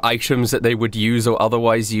sort of items that they would use or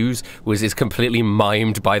otherwise use is completely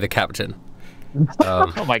mimed by the captain.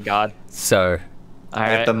 Oh my god. So, All If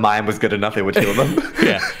right. the mime was good enough, it would heal them.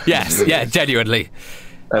 yeah, genuinely.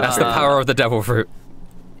 That's the power of the devil fruit.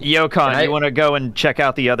 Yokon, you want to go and check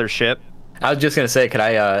out the other ship? I was just gonna say, could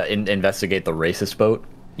I investigate the racist boat?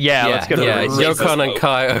 Yeah, let's go to the racist Yokon and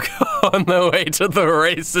Kai are on their way to the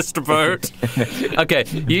racist boat. Okay,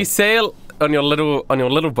 you sail on your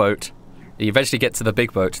little boat. You eventually get to the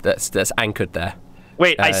big boat that's anchored there.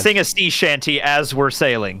 Wait, I sing a sea shanty as we're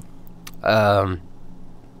sailing.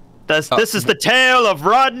 This is the tale of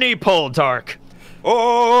Rodney Poldark.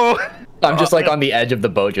 Oh! I'm just like on the edge of the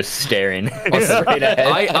boat, just staring straight ahead.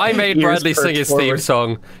 I made Ears Bradley sing perked his theme forward.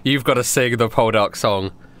 song. You've got to sing the Poldark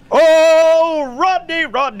song. Oh,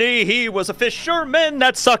 Rodney, he was a fisherman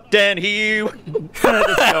that sucked and he... Just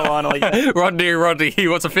go on like that. Rodney, he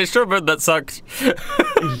was a fisherman that sucked.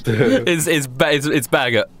 It's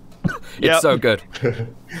Baggett. It's so good.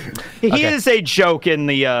 He is a joke in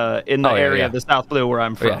the area yeah. of the South Blue where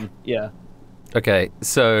I'm from. Yeah. Okay,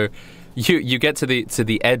 so you get to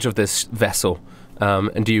the edge of this vessel,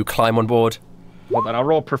 and do you climb on board? Well, then I'll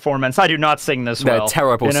roll performance. I do not sing this well.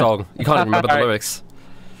 Terrible song. You can't remember the lyrics.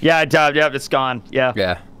 Yeah, it's gone. Yeah.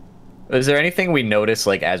 Yeah. Is there anything we notice,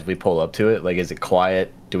 like, as we pull up to it? Like, is it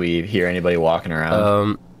quiet? Do we hear anybody walking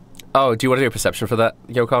around? Oh, do you want to do a perception for that,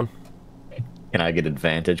 Yokon? Can I get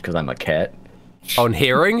advantage because I'm a cat? On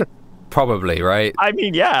hearing? Probably, right? I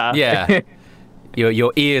mean, yeah. Yeah.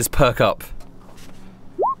 Your ears perk up.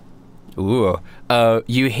 Ooh.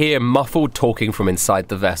 You hear muffled talking from inside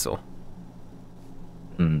the vessel.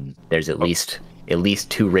 There's at least 2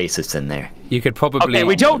 racists in there. You could probably... Okay,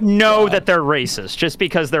 we don't know that they're racist just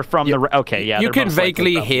because they're from the... Okay, yeah. You can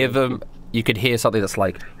vaguely hear them. You could hear something that's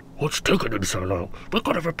like, "What's taking them so long? We've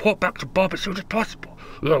got to report back to Bob as soon as possible.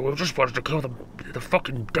 Yeah, we just wanted to kill the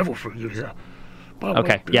fucking devil for you, sir."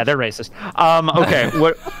 Okay, yeah, they're racist. Okay,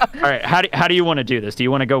 what? All right, how do you want to do this? Do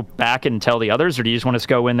you want to go back and tell the others, or do you just want us to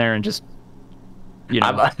go in there and just, you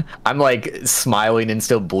know? I'm like smiling and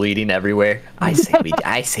still bleeding everywhere. I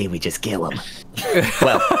say we just kill them.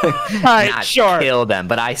 Well, not kill them,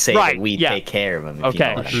 but I say that we take care of them.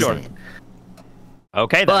 Okay, you know what I'm saying.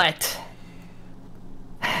 Okay, then. But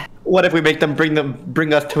what if we make them bring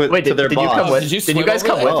us to their boss? Did you guys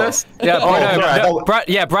come with us?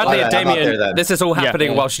 Yeah, Bradley and Damien. This is all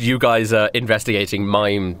happening whilst you guys are investigating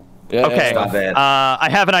mime. Okay, I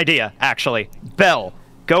have an idea, actually. Bell,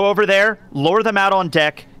 go over there, lure them out on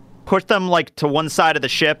deck, push them like to one side of the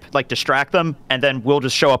ship, like distract them, and then we'll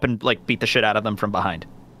just show up and like beat the shit out of them from behind.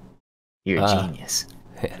 You're a genius.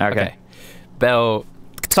 Okay. Bell.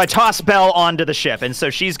 So I toss Bell onto the ship, and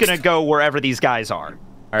so she's gonna go wherever these guys are.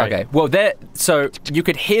 All right. Okay. Well, so you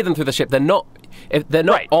could hear them through the ship. They're not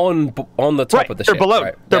on the top of the ship. They're below.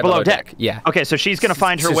 Right? They're below deck. Yeah. Okay, so she's gonna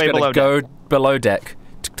find her way below deck. Go below deck.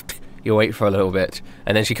 You wait for a little bit,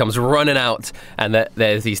 and then she comes running out, and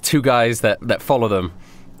there's these 2 guys that follow them,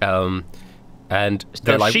 and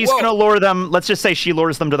they're like, she's gonna lure them. Let's just say she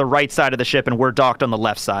lures them to the right side of the ship, and we're docked on the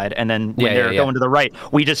left side. And then when they're going to the right,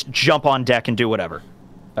 we just jump on deck and do whatever.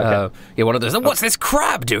 Okay. One of those. What's this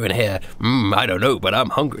crab doing here? I don't know, but I'm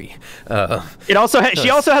hungry. It also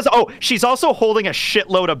she's also holding a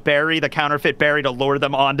shitload of berry, the counterfeit berry, to lure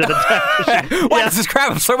them onto the deck. Why does this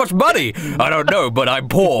crab have so much money? I don't know, but I'm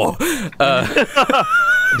poor. All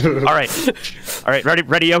right,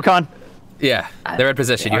 ready, Yokon? Yeah, they're in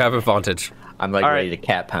position. You have advantage. I'm like ready to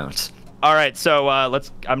cat pounce. All right, so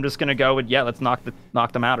I'm just gonna go with let's knock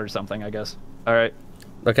them out or something, I guess. All right.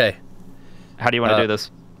 Okay. How do you want to do this?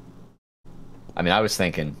 I mean, I was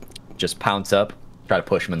thinking, just pounce up, try to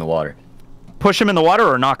push them in the water. Push them in the water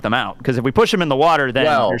or knock them out? Because if we push them in the water,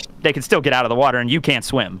 then they can still get out of the water, and you can't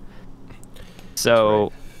swim.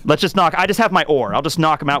 So let's just knock. I just have my oar. I'll just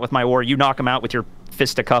knock them out with my oar. You knock them out with your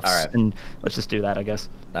fisticuffs, and let's just do that, I guess.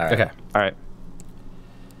 All right. Okay. All right.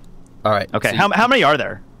 All right. Okay. So how many are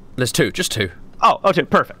there? There's 2. Just 2. Oh, okay.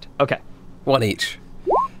 Perfect. Okay. 1 each.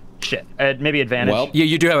 Shit. Maybe advantage. Well,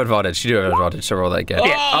 you do have advantage. You do have advantage, so roll that again.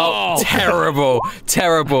 Oh, terrible.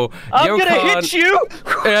 I'm gonna hit you!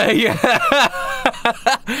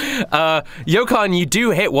 Yokon, you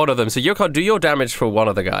do hit one of them. So Yokon, do your damage for one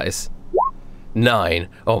of the guys. 9.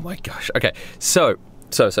 Oh my gosh. Okay. So.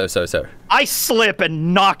 I slip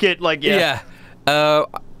and knock it like,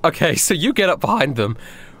 okay, so you get up behind them.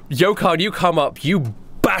 Yokon, you come up, you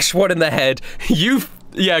bash one in the head.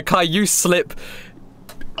 Kai, you slip,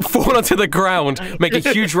 fall onto the ground, make a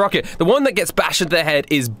huge rocket. The one that gets bashed in the head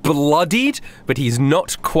is bloodied, but he's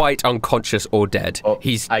not quite unconscious or dead. Oh,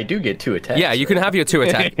 I do get 2 attacks. Yeah, you can have your 2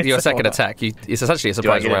 attack, your second attack. It's essentially a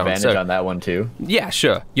surprise round. Do I get advantage on that one too? Yeah,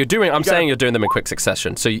 sure. I'm saying you're doing them in quick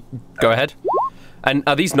succession. So go ahead. And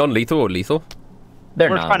are these non-lethal or lethal? We're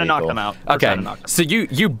trying to knock them out. Okay, so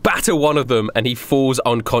you batter one of them and he falls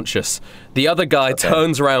unconscious. The other guy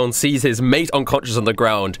turns around, sees his mate unconscious on the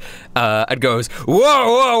ground, and goes,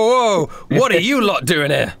 whoa, what are you lot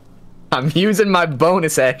doing here? I'm using my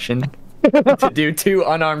bonus action to do 2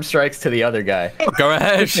 unarmed strikes to the other guy. Go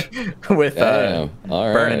ahead. With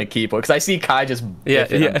burning a key point. Because I see Kai just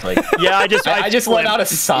like, I just let out a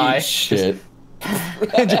sigh. Shit.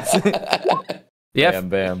 Yep.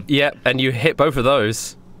 Bam. Yep, and you hit both of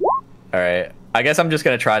those. All right. I guess I'm just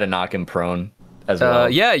going to try to knock him prone as well.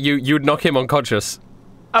 Yeah, you'd knock him unconscious.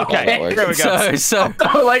 Okay, there we go. So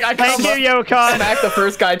like, I thank you, Yokon. Smack the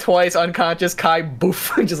first guy twice, unconscious. Kai,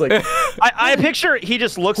 boof, just like. I picture he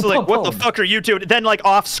just looks like, what the fuck are you doing? Then, like,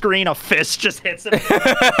 off screen, a fist just hits him.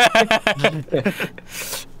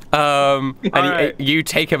 And you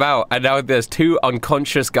take him out, and now there's 2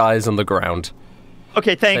 unconscious guys on the ground.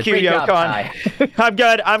 Okay, thank you, Yokon. I'm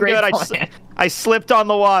good. I'm good. I slipped on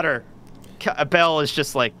the water. Bell is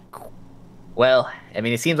just like... Well, I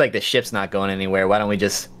mean, it seems like the ship's not going anywhere. Why don't we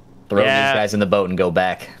just throw these guys in the boat and go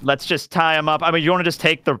back? Let's just tie them up. I mean, you want to just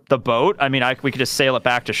take the boat? I mean, we could just sail it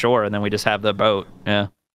back to shore, and then we just have the boat. Yeah.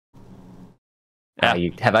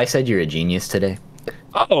 Have I said you're a genius today?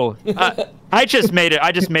 Oh, I just made it.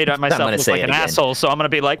 I just made myself look like an asshole, so I'm gonna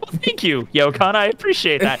be like, well, thank you, Yokon. I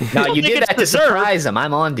appreciate that. No, you did that to surprise him.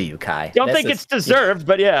 I'm on to you, Kai. Don't think it's deserved,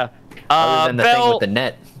 but yeah. Other than the thing with the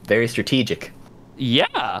net, very strategic.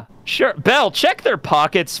 Yeah, sure. Bell, check their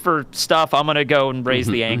pockets for stuff. I'm gonna go and raise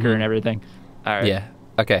the anchor and everything. All right. Yeah.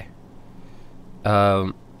 Okay.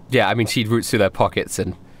 Yeah. I mean, she roots through their pockets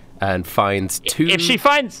and finds 2. If she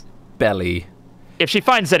finds belly. If she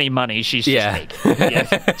finds any money, she's just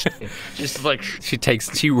like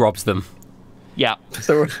she robs them. Yeah.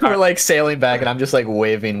 So we're like sailing back, and I'm just like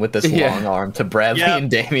waving with this long arm to Bradley and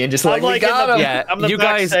Damien, just like, we got him. Yeah, I'm the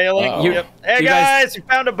back sailing. Hey guys, we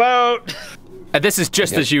found a boat. And this is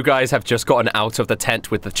just as you guys have just gotten out of the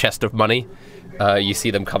tent with the chest of money. You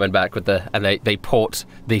see them coming back with and they port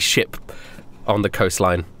the ship on the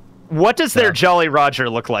coastline. What does their Jolly Roger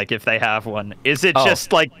look like if they have one? Is it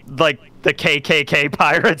just like the KKK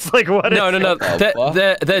pirates? Like what? No.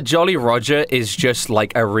 Their Jolly Roger is just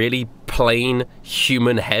like a really plain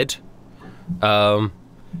human head.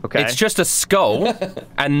 Okay. It's just a skull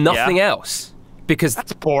and nothing else. Because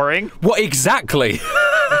that's boring. What exactly?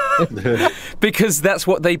 Because that's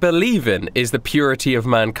what they believe in, is the purity of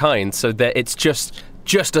mankind. So that it's just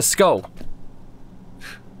a skull.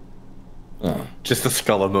 Just a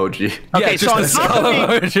skull emoji. Okay, so on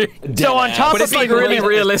top of being really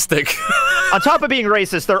realistic. On top of being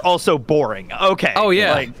racist, they're also boring. Okay. Oh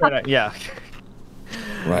yeah. Yeah.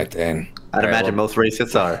 Right then. I'd imagine most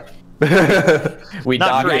racists are. We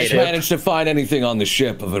managed to find anything on the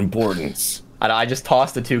ship of importance. I just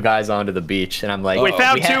tossed the 2 guys onto the beach, and I'm like, we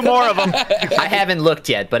found 2 more of them. I haven't looked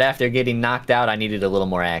yet, but after getting knocked out, I needed a little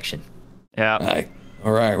more action. Yeah.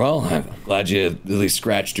 All right, well, I'm glad you at least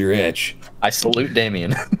scratched your itch. I salute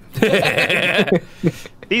Damien.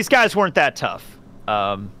 These guys weren't that tough.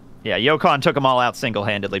 Yeah, Yokon took them all out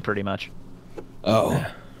single-handedly, pretty much. Oh,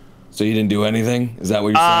 so you didn't do anything? Is that what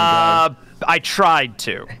you're saying, I tried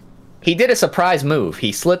to. He did a surprise move.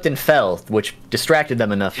 He slipped and fell, which distracted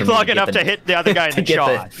them enough for long enough to hit the other guy in the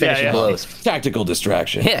jaw. The finishing blows. Tactical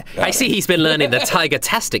distraction. Yeah, I see he's been learning the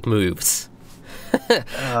Tiger-tastic moves.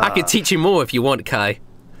 I could teach you more if you want, Kai.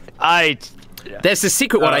 There's this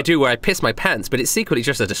secret one I do where I piss my pants, but it's secretly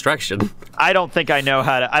just a distraction. I don't think I know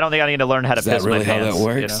how to. I don't think I need to learn how to piss my pants. Is that really how that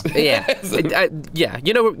works? You know? Yeah.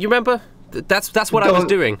 You know, you remember? That's what I was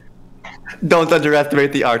doing. Don't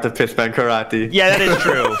underestimate the art of pissman karate. Yeah, that is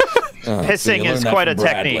true. Pissing is quite a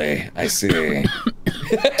technique. I see.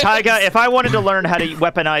 Taiga, if I wanted to learn how to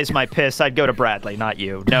weaponize my piss, I'd go to Bradley, not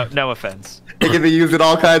you. No offense. It can be used in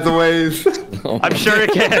all kinds of ways. I'm sure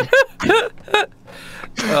it can.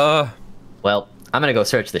 Well, I'm gonna go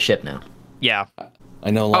search the ship now. Yeah. I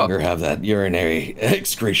no longer have that urinary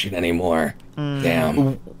excretion anymore.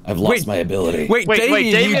 Damn. I've lost my ability. Wait,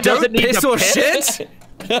 Damien, you don't piss or shit?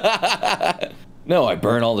 No, I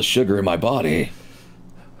burn all the sugar in my body.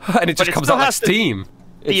 And it just comes out like steam.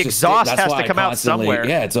 The exhaust has to come out somewhere.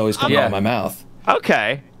 Yeah, it's always coming out of my mouth.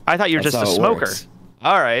 Okay. I thought you were just a smoker.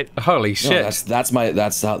 All right. Holy shit. No,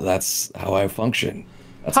 that's how I function.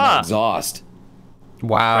 That's my exhaust.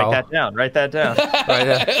 Wow. Write that down.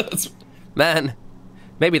 Man,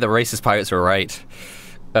 maybe the racist pirates were right.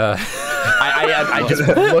 I just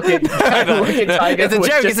look at Tiger. It's a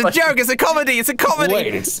joke. It's a joke. It's a comedy. It's a comedy.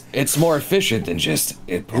 Wait, it's more efficient than just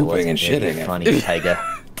pooping and shitting. Funny, Tiger.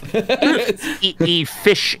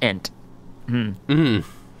 Efficient.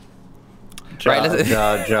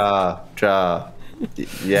 Ja.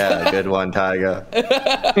 Yeah, good one, Tiger.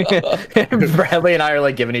 Bradley and I are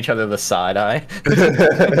like giving each other the side eye.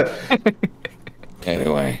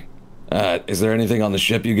 Anyway, is there anything on the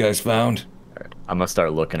ship you guys found? I'm gonna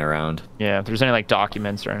start looking around. Yeah, if there's any like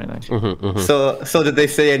documents or anything. So did they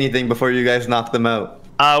say anything before you guys knocked them out?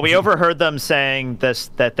 We overheard them saying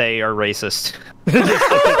that they are racist.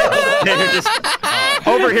 They're just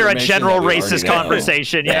over here a general racist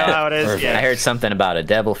conversation. You know how it is. Yeah. I heard something about a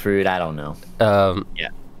devil fruit. I don't know.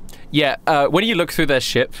 When you look through their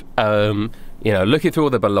ship, looking through all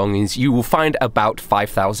the belongings, you will find about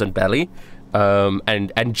 5,000 belly,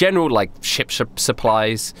 and general like ship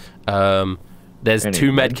supplies. There's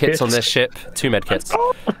 2 med kits on this ship. 2 med kits.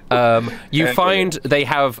 You find they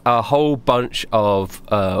have a whole bunch of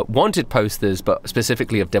wanted posters, but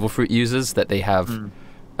specifically of devil fruit users that they have.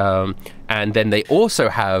 And then they also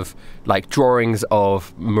have like drawings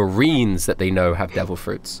of Marines that they know have devil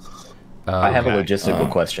fruits. I have a logistical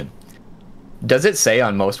question. Does it say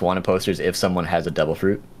on most wanted posters if someone has a devil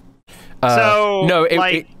fruit? So no,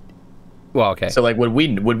 well, okay. So like, would we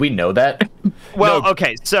know that? Well,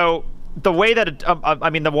 okay. So the way that I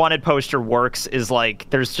mean, the wanted poster works is like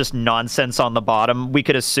there's just nonsense on the bottom. We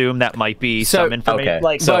could assume that might be some information. Okay.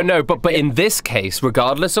 Like, so no, but in this case,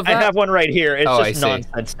 regardless of that, I have one right here. It's just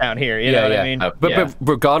nonsense down here. You know what I mean? But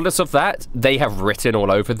regardless of that, they have written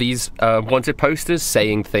all over these wanted posters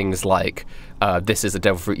saying things like, "This is a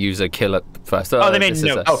devil fruit user. Kill it first." Oh, they made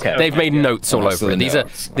notes. They've made notes all over it.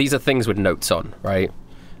 These are things with notes on, right?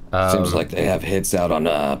 Seems like they have hits out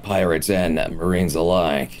on pirates and Marines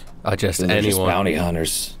alike. Just anyone. anyone. Bounty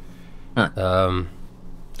hunters. I'll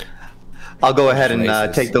go ahead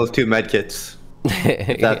and take those 2 medkits.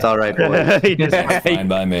 If that's all right, boys. Fine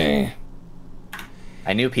by me.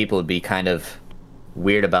 I knew people would be kind of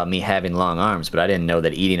weird about me having long arms, but I didn't know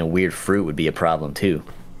that eating a weird fruit would be a problem too.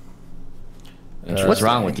 What's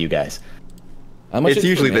wrong with you guys? How much it's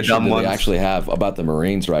usually the dumb ones. They actually have about the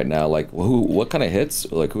Marines right now. Like, what kind of hits?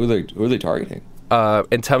 Like, who are they targeting?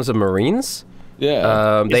 In terms of Marines,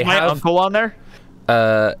 yeah. They Is my have uncle on there?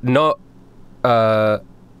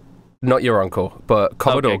 not your uncle, but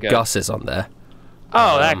Commodore Gus is on there.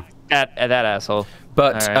 Oh, that asshole.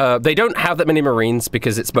 But right. They don't have that many Marines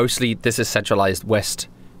because it's mostly this is centralized West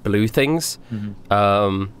Blue things,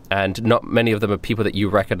 and not many of them are people that you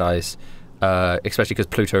recognize. Especially because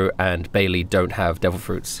Pluto and Bailey don't have devil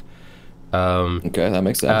fruits. Okay, that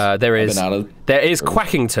makes sense. There is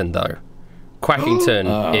Quackington though.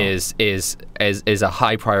 Quackington is a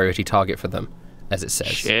high priority target for them, as it says.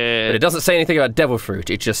 Shit. But it doesn't say anything about devil fruit.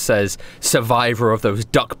 It just says survivor of those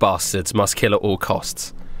duck bastards must kill at all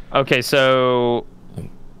costs. Okay, so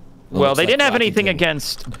well, they didn't have anything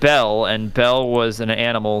against Bell, and Bell was an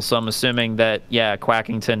animal, so I'm assuming that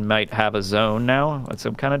Quackington might have a zone now with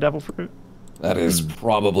some kind of devil fruit. That is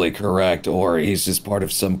probably correct, or he's just part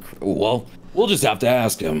of some. Well, we'll just have to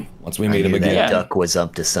ask him once we meet him again. That duck was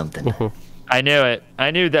up to something. I knew it.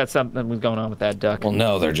 I knew that something was going on with that duck. Well,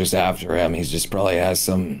 no, they're just after him. He's just probably has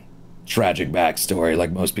some tragic backstory,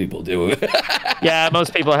 like most people do. Yeah,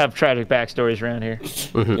 most people have tragic backstories around here.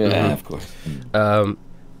 Yeah, of course.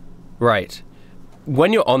 Right.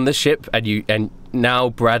 When you're on the ship and now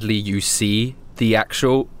Bradley, you see the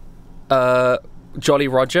actual Jolly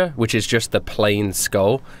Roger, which is just the plain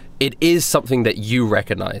skull. It is something that you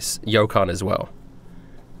recognize, Yokan as well.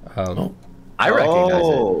 I recognize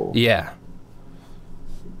it. Yeah.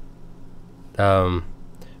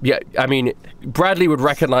 Yeah, I mean, Bradley would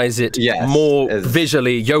recognize it more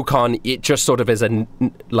visually. Yokan, it just sort of is a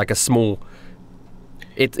small.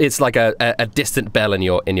 It's like a distant bell in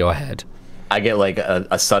your head. I get like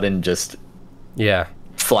a sudden just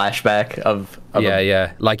flashback of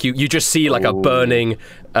like you just see like a burning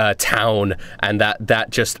town and that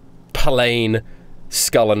just plain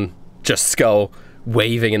skull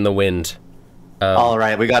waving in the wind. All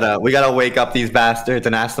right, we gotta wake up these bastards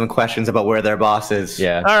and ask them questions about where their boss is.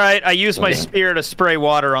 Yeah. All right, I use my spear to spray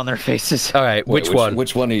water on their faces. All right, which one?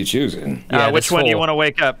 Which one are you choosing? Which one do you want to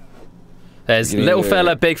wake up? There's little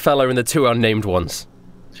fella, big fella, and the 2 unnamed ones.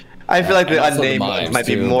 I feel like the unnamed ones might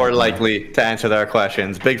be more likely to answer their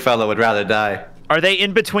questions. Big fella would rather die. Are they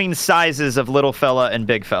in between sizes of little fella and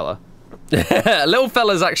big fella? Little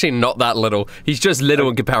fella's actually not that little. He's just little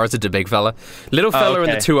in comparison to big fella. Little fella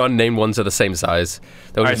and the 2 unnamed ones are the same size.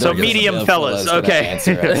 All right, so medium fellas. Okay.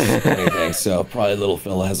 Anything, so probably little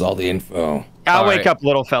fella has all the info. I'll wake up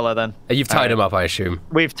little fella then. You've tied him up, I assume.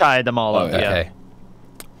 We've tied them all up. Okay.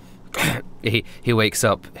 He wakes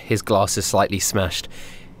up. His glass is slightly smashed.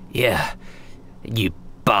 Yeah, you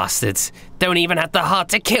bastards don't even have the heart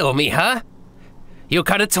to kill me, huh? You'll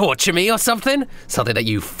kind of torture me or something? Something that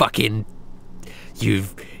you fucking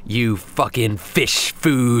fish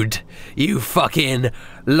food. You fucking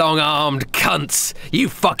long-armed cunts. You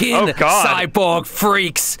fucking cyborg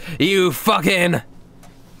freaks. You fucking...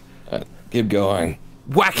 keep going.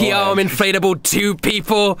 Wacky arm inflatable 2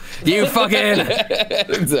 people. You fucking...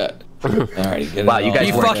 Alright, wow, you guys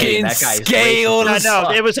you fucking scales. I know,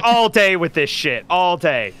 it was all day with this shit. All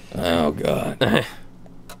day. Oh, God.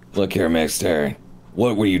 Look here, Mister.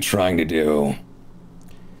 What were you trying to do?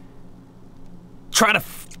 Trying to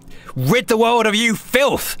rid the world of you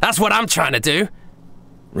filth. That's what I'm trying to do.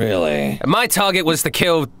 Really? My target was to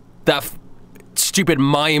kill that stupid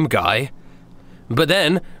mime guy. But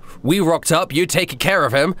then, we rocked up, you taking care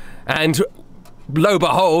of him, and lo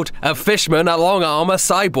behold, a fishman, a long arm, a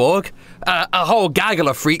cyborg, a whole gaggle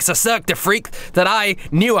of freaks, a Cirque de Freak that I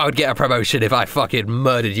knew I would get a promotion if I fucking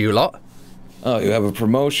murdered you lot. Oh, you have a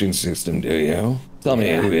promotion system, do you? Tell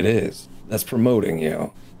me who it is that's promoting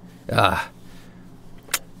you. Why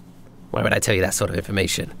would I tell you that sort of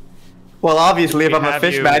information? Well, obviously, if I'm a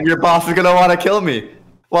fishman, your boss is gonna want to kill me.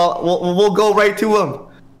 Well, we'll go right to him.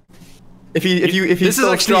 If he's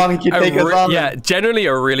so strong, he can take us on. Yeah, generally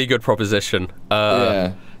a really good proposition.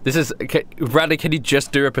 This is Bradley. Can you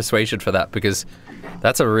just do a persuasion for that, because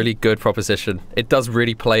that's a really good proposition. It does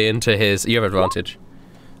really play into his. You have advantage.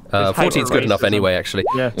 14's good enough anyway, actually.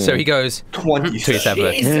 Yeah. So he goes 27.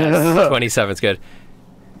 27's good.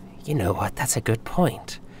 You know what? That's a good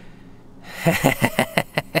point.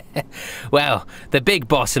 Well, the big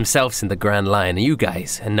boss himself's in the Grand Line, and you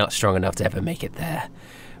guys are not strong enough to ever make it there.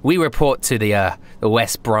 We report to the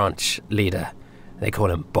West Branch leader. They call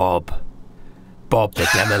him Bob. Bob the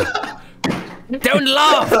Demon. Don't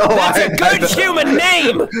laugh! That's a good human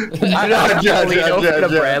name!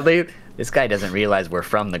 Bradley. This guy doesn't realize we're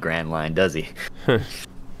from the Grand Line, does he?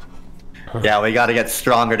 Yeah, we gotta get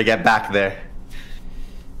stronger to get back there.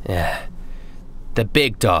 Yeah. The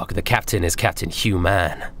big dog, the captain, is Captain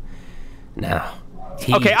Human. Now,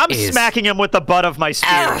 okay, I'm smacking him with the butt of my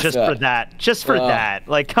spear just for that. Just for that.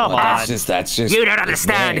 Like, come on. That's just. You don't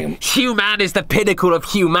understand. Human is the pinnacle of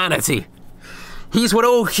humanity. He's what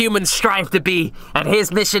all humans strive to be, and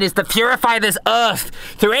his mission is to purify this earth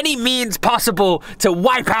through any means possible to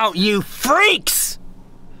wipe out you freaks!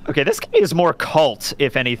 Okay, this guy is more cult,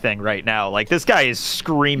 if anything, right now. Like, this guy is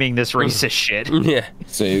screaming this racist shit. Yeah.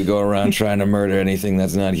 So you go around trying to murder anything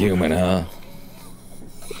that's not human, huh?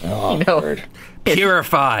 Oh,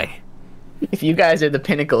 purify. If you guys are the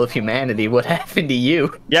pinnacle of humanity, what happened to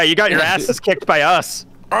you? Yeah, you got your asses kicked by us.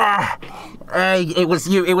 It was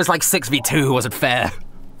you. It was like 6v2. It wasn't fair.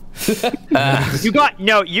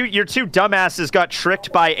 Your two dumbasses got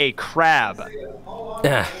tricked by a crab.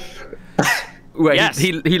 Wait, yes.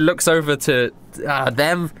 He looks over to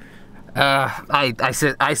them. I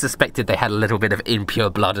suspected they had a little bit of impure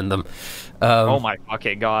blood in them. Oh my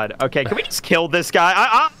fucking god. Okay, can we just kill this guy?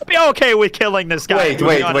 I'll be okay with killing this guy.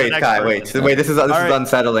 Wait, Kai, wait. This is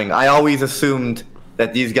unsettling. I always assumed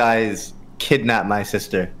that these guys kidnapped my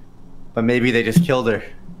sister, but maybe they just killed her.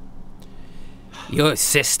 Your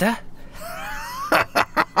sister?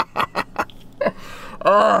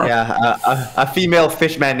 Yeah, a female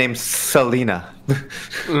fishman named Selena.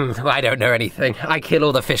 I don't know anything. I kill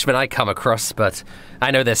all the fishmen I come across, but I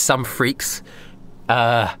know there's some freaks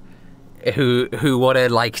who want to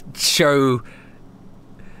like show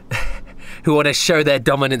their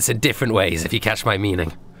dominance in different ways, if you catch my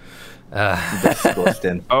meaning.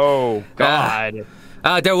 Oh god.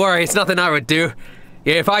 Don't worry, it's nothing I would do.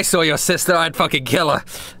 Yeah, if I saw your sister, I'd fucking kill her.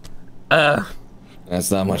 That's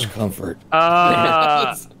not much comfort.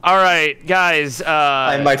 All right, guys.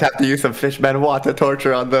 I might have to use some fishman water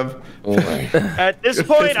torture on them. At this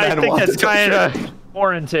point, I think that's kind of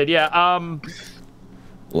warranted. Yeah.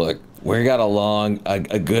 Look, we got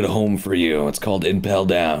a good home for you. It's called Impel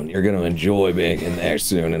Down. You're gonna enjoy being in there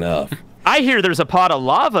soon enough. I hear there's a pot of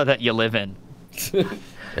lava that you live in.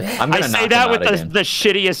 I say that with the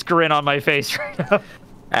shittiest grin on my face right now.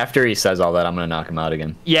 After he says all that, I'm gonna knock him out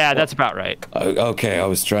again. Yeah, that's about right. Okay, I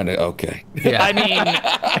was trying to. Okay. Yeah. I mean,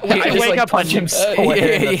 we can wake up on him.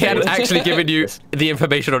 He hadn't actually given you the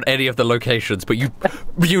information on any of the locations, but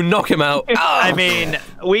you knock him out. I mean,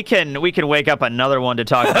 we can wake up another one to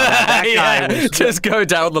talk about that. That guy was just go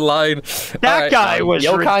down the line. That guy was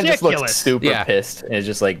ridiculous. Just looks super pissed. And it's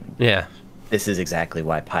just like, yeah, this is exactly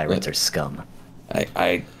why pirates are scum.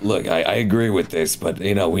 I agree with this, but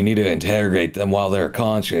we need to interrogate them while they're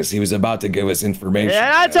conscious. He was about to give us information.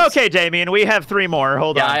 Yeah, that's okay, Damien. We have 3 more.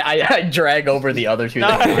 Hold on. I drag over the other 2.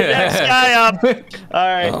 Next guy up. All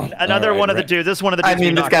right, another one of the dudes. This one of the dudes. I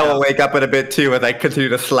mean, this guy will wake up in a bit too as I continue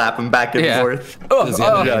to slap him back and forth. Does he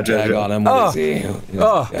have a drag on him? What is he?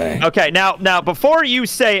 Okay, now before you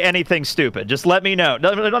say anything stupid, just let me know.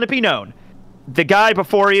 Let it be known. The guy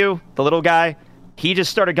before you, the little guy, he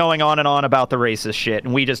just started going on and on about the racist shit,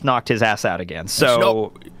 and we just knocked his ass out again.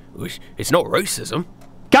 So it's not racism.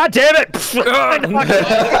 God damn it! All right,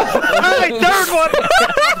 3rd one.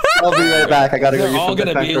 I'll be right back. I gotta go. They're all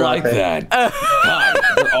gonna be like that. God,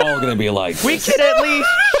 they're all gonna be like this. We can at least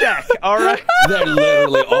check. All right. They're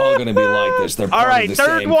literally all gonna be like this. They're part all right. Of the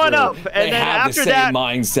 3rd same one crew. up, and they then have after the same that,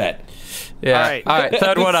 mindset. Yeah. All right.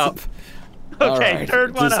 3rd one up. Okay, right.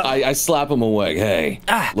 3rd one up. I slap him away. Hey,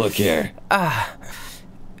 look here.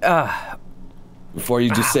 Before you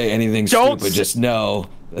just say anything stupid, just know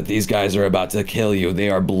that these guys are about to kill you. They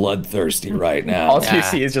are bloodthirsty right now. All you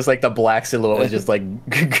see is just like the black silhouette with just like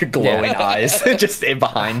glowing eyes just in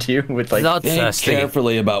behind you with like. Think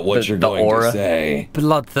carefully about what you're going to say.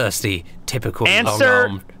 Bloodthirsty, typical Answer.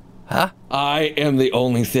 long-armed. Huh? I am the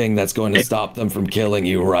only thing that's going to stop them from killing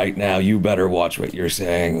you right now. You better watch what you're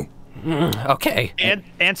saying. Okay. And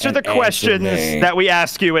answer the questions that we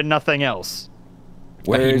ask you and nothing else.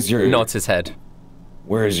 Where's your nods his head.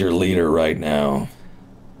 Where's your leader right now?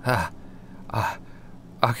 Do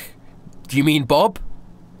you mean Bob?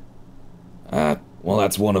 Well,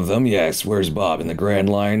 that's one of them. Yes. Where's Bob? In the Grand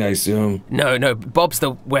Line, I assume. No. Bob's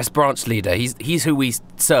the West Branch leader. He's who we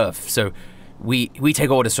serve. So we take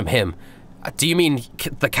orders from him. Do you mean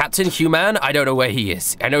the captain, Human? I don't know where he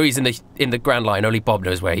is. I know he's in the Grand Line. Only Bob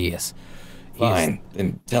knows where he is. Fine.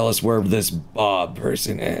 Then tell us where this Bob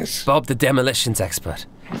person is. Bob, the demolitions expert.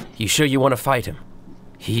 You sure you want to fight him?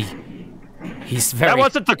 He's very... That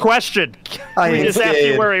wasn't the question. We just asked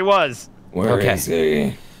you where he was. Where is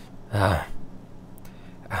he?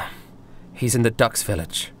 He's in the Ducks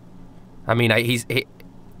Village. I mean, he's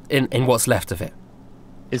in what's left of it.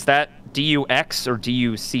 Is that D-U-X or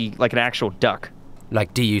D-U-C, like an actual duck?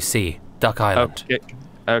 Like D-U-C, Duck Island.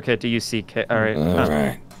 Okay, D-U-C-K, all right. All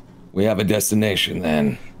right. We have a destination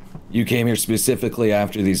then. You came here specifically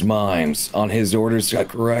after these mimes. On his orders, is that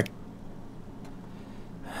correct?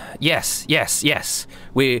 Yes.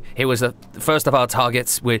 It was the first of our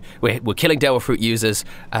targets. We're killing devil fruit users,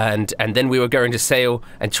 and then we were going to sail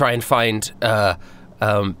and try and find I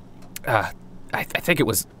think it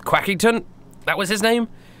was Quackington. That was his name.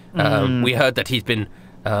 We heard that he's been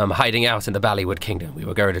hiding out in the Ballywood Kingdom. We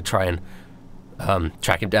were going to try and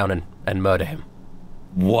track him down and murder him.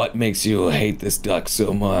 What makes you hate this duck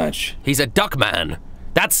so much? He's a duck man.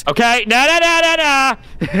 That's okay. No.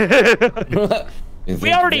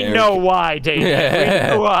 We already know why, David. We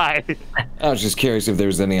know why. I was just curious if there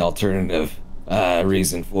was any alternative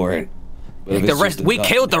reason for it. But the rest, we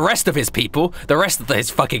killed the rest of his people. The rest of his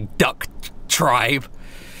fucking duck tribe.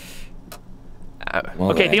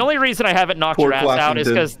 Okay, the only reason I haven't knocked your ass out is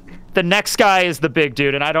because the next guy is the big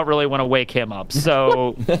dude, and I don't really want to wake him up.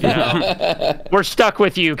 So, you know, we're stuck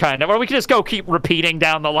with you, kind of. Or we can just go keep repeating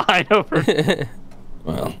down the line over.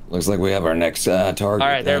 Well, looks like we have our next target. All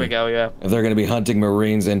right, there we go, yeah. If they're going to be hunting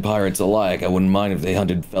Marines and pirates alike, I wouldn't mind if they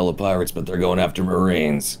hunted fellow pirates, but they're going after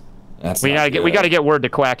Marines. That's we gotta get word to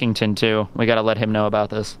Quackington, too. We gotta let him know about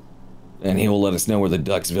this. And he will let us know where the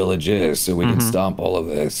Ducks Village is, so we can stomp all of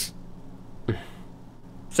this.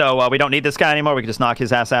 So we don't need this guy anymore. We can just knock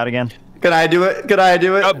his ass out again. Can I do it?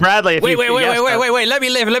 Oh, Bradley. If wait. Let me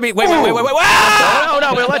live. Wait.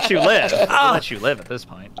 No, we'll let you live. We'll let you live at this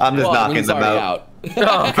point. I'm just knocking them out.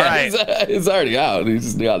 Oh, okay. He's already out. He's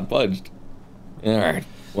just got punched. All right.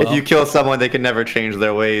 Well, if you kill someone, they can never change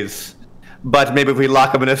their ways. But maybe if we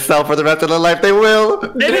lock them in a cell for the rest of their life, they will.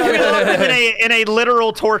 Maybe if we lock them in a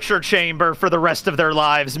literal torture chamber for the rest of their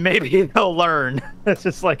lives, maybe they'll learn. It's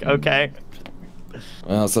just like, okay.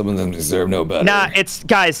 Well, some of them deserve no better. Nah,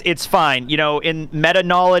 guys, it's fine. You know, in meta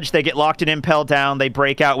knowledge, they get locked and impelled down. They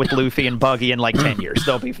break out with Luffy and Buggy in like 10 years.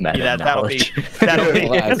 They'll be that'll be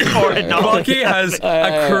important knowledge. Buggy has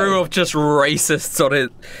a crew of just racists on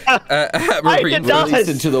it. Released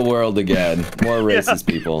into the world again. More racist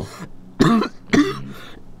people.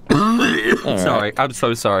 Sorry, I'm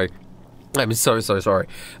so sorry. I'm so sorry.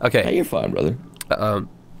 Okay. Hey, you're fine, brother.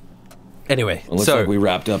 Anyway, well, looks like we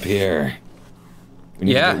wrapped up here. We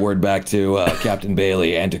need to get word back to Captain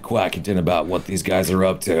Bailey and to Quackington about what these guys are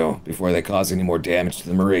up to before they cause any more damage to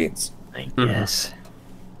the Marines. Yes.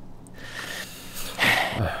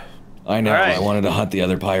 I know. Right. I wanted to hunt the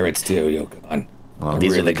other pirates too, Yokon. Well,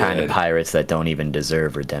 these are the kind of pirates that don't even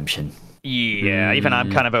deserve redemption. Yeah, even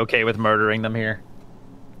I'm kind of okay with murdering them here.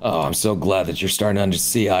 Oh, I'm so glad that you're starting to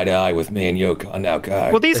see eye to eye with me and Yokon now, Kai.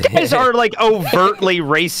 Well, these guys are like overtly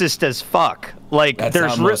racist as fuck. Like, that's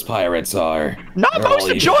how most pirates are. Not most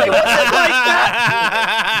of Joy wasn't like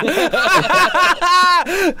that.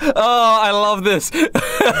 Oh, I love this.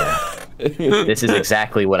 This is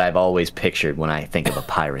exactly what I've always pictured when I think of a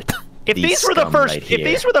pirate. If these were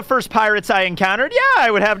the first pirates I encountered, yeah, I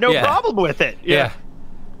would have no problem with it. Yeah.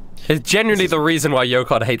 It's genuinely the reason why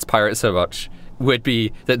Yokon hates pirates so much. Would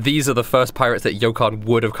be that these are the first pirates that Yokon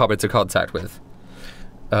would have come into contact with.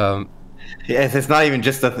 Yes, it's not even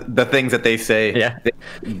just the things that they say. Yeah.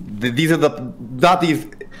 These are not these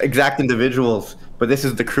exact individuals, but this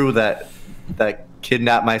is the crew that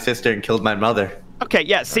kidnapped my sister and killed my mother. Okay,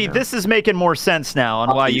 yeah, see, this is making more sense now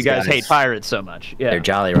on why you guys hate pirates so much. Yeah. Their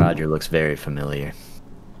Jolly Roger looks very familiar.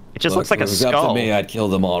 It just looks like a skull. If it was up to me, I'd kill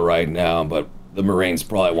them all right now, but the Marines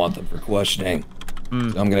probably want them for questioning.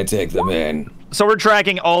 I'm gonna take them in. So we're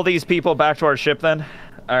dragging all these people back to our ship then?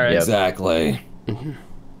 All right. Exactly. All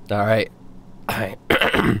right.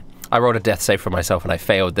 I wrote a death save for myself and I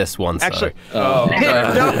failed this one. So. Actually,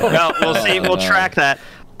 no, we'll see. We'll track that.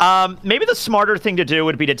 Maybe the smarter thing to do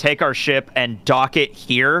would be to take our ship and dock it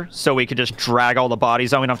here, so we could just drag all the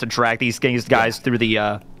bodies on. We don't have to drag these guys through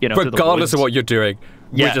the, regardless of what you're doing,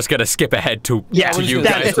 we're just gonna skip ahead to you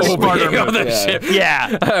guys all being on the ship. Yeah,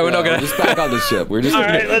 we're not gonna just back on the ship. We're just all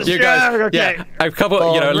right. Let's you guys. Okay. Yeah, a couple,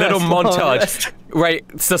 a little montage. Right,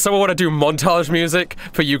 so someone want to do montage music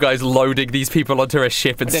for you guys loading these people onto a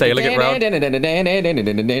ship and sailing it around?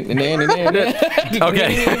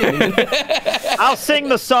 Okay. I'll sing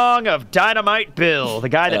the song of Dynamite Bill, the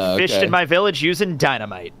guy that fished in my village using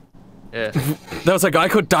dynamite. Yeah. There was a guy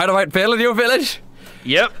called Dynamite Bill in your village?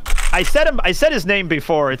 Yep. I said his name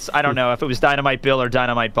before. I don't know if it was Dynamite Bill or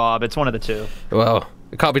Dynamite Bob. It's one of the two. Well,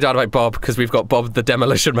 it can't be Dynamite Bob because we've got Bob the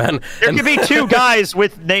Demolition Man. There could be two guys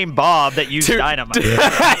with name Bob that use dynamite.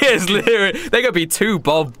 Yes, literally. There could be two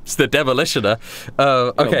Bobs the Demolitioner.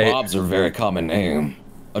 Okay. Bob's are a very common name.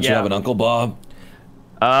 Don't you have an Uncle Bob?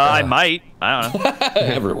 I might. I don't know.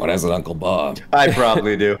 Everyone has an Uncle Bob. I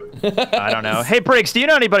probably do. I don't know. Hey, Briggs, do you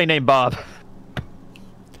know anybody named Bob?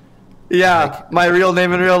 Yeah, my real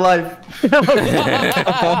name in real life.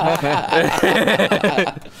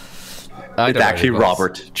 It's actually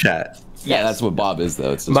Robert, chat. Yeah, that's what Bob is,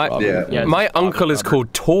 though. It's just Bob. Yeah. My uncle is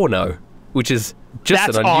called Torno, which is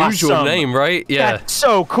just an unusual name, right? Yeah. That's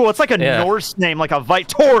so cool. It's like a Norse name, like a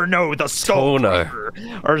Torno the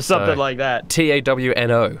Skullbreaker, or something like that.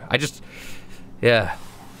 T-A-W-N-O. Yeah.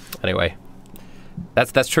 Anyway,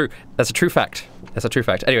 that's true. That's a true fact. That's a true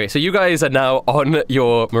fact. Anyway, so you guys are now on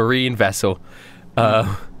your marine vessel,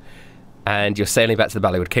 and you're sailing back to the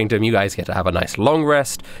Ballywood Kingdom. You guys get to have a nice long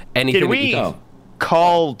rest. Anything Did we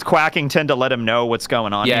call Quackington to let him know what's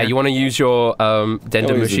going on? Yeah, here? You want to use your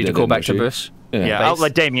Dendamushi to call back to Bush? Yeah, I'll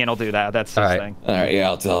let Damien will do that. That's his thing. All right, yeah,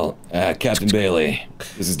 I'll tell Captain Bailey.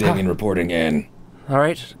 This is Damien reporting in. All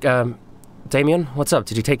right, Damien, what's up?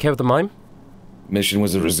 Did you take care of the mime? Mission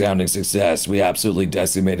was a resounding success. We absolutely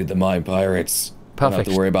decimated the mine pirates. Perfect. Don't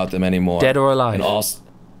have to worry about them anymore. Dead or alive? And also,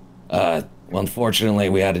 well, unfortunately,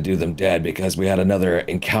 we had to do them dead because we had another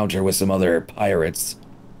encounter with some other pirates.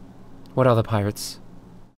 What other pirates?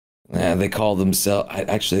 They call themselves.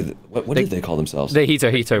 Actually, what did they call themselves? The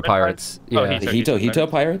Hito pirates. Yeah. The Hito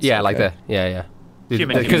pirates. Yeah, like that. Yeah.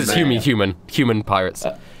 Because it's human pirates.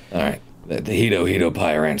 All right, the Hito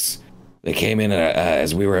pirates. They came in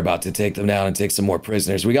as we were about to take them down and take some more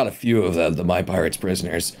prisoners. We got a few of the My Pirates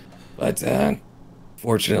prisoners, but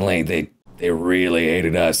fortunately, they really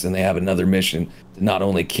hated us, and they have another mission to not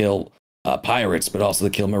only kill pirates, but also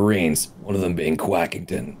to kill Marines, one of them being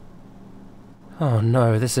Quackington. Oh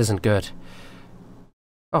no, this isn't good.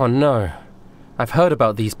 Oh no. I've heard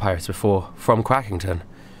about these pirates before, from Quackington,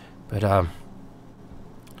 but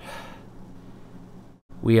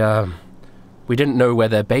we didn't know where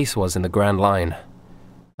their base was in the Grand Line.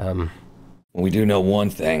 Well, we do know one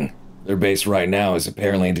thing. Their base right now is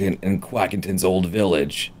apparently in Quackington's old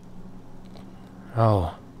village.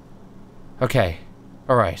 Oh. Okay.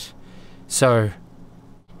 Alright. So...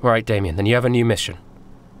 Alright, Damien, then you have a new mission.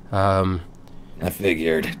 I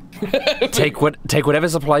figured. take whatever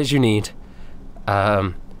supplies you need.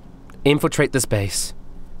 Infiltrate this base.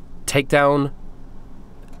 Take down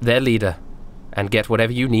their leader. And get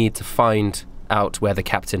whatever you need to find out where the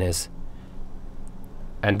captain is.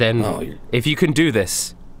 And then, if you can do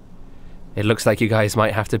this, it looks like you guys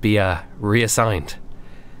might have to be reassigned.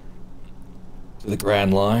 To the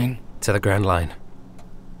Grand Line? To the Grand Line.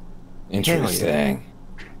 Interesting.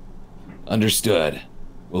 Understood.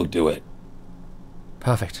 We'll do it.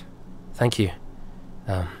 Perfect. Thank you.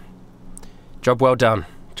 Job well done.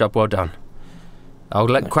 Job well done. I'll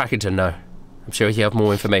let Quackington know. I'm sure he'll have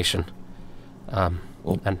more information.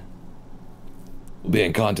 We'll be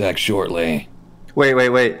in contact shortly.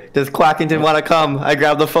 Wait. Does Quackington want to come? I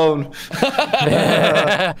grabbed the phone.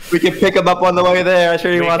 We can pick him up on the way there. I'm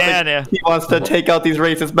sure he wants to take out these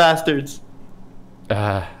racist bastards.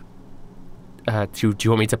 Do you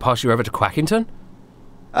want me to pass you over to Quackington?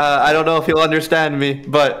 I don't know if he'll understand me,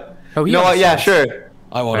 but you know what? Yeah, sure.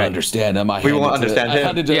 I won't understand him. We won't understand him. I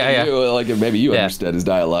had to do you, like maybe you understood his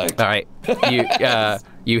dialect. All right.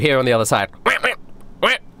 You hear on the other side.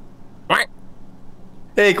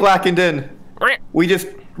 Hey, Quackington. We just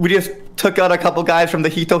took out a couple guys from the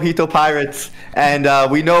Hito Pirates,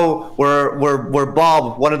 and we know where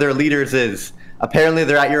Bob, one of their leaders, is. Apparently,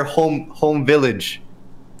 they're at your home village.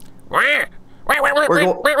 We're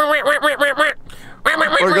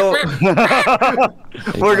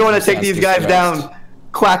going to take these guys down.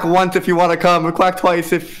 quack once if you want to come, or quack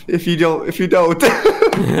twice if you don't.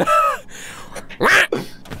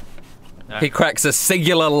 He cracks a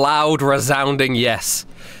singular, loud, resounding yes.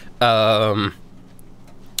 Hell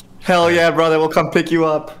yeah, brother! We'll come pick you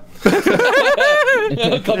up.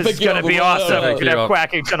 This is gonna be awesome. We could have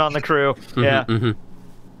Quackington on the crew. Yeah.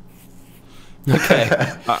 Okay.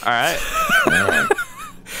 All right.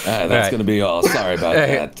 That's gonna be all. Sorry about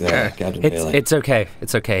that, Captain Bailey. It's okay.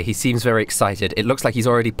 It's okay. He seems very excited. It looks like he's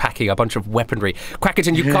already packing a bunch of weaponry.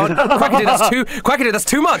 Quackington, you can't. Quackington, that's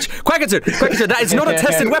too much. Quackington, that is not a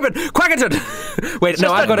tested weapon. Quackington. Wait,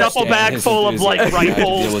 no, I've got a duffel bag full of like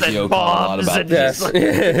rifles and bombs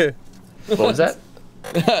and What was that?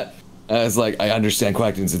 I was like, I understand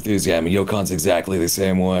Quackington's enthusiasm. Yokon's exactly the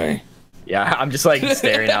same way. Yeah, I'm just like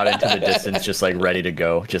staring out into the distance, just like ready to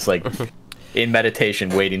go, just like in meditation,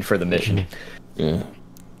 waiting for the mission. Yeah.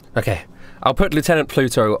 Okay, I'll put Lieutenant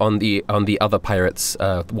Pluto on the other pirates'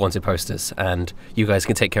 wanted posters, and you guys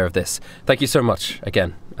can take care of this. Thank you so much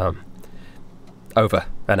again. Over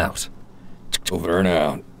and out. Over and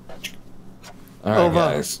out. All right,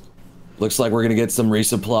 guys. Looks like we're gonna get some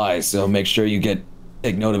resupply, so make sure you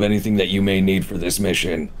take note of anything that you may need for this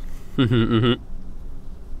mission.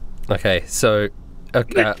 Okay, so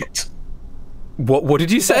what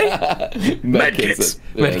did you say? Medkits.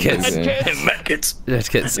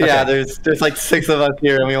 Medkits. Yeah, there's like 6 of us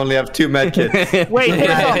here, and we only have 2 medkits. Wait,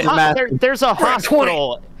 there's a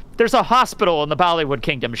hospital. There's a hospital in the Bollywood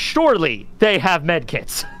Kingdom. Surely they have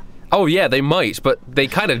medkits. Oh yeah, they might, but they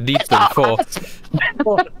kind of need them for.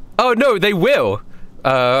 Oh no, they will.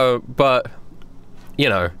 But you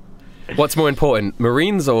know, what's more important,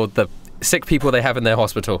 Marines or the sick people they have in their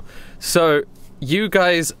hospital? So you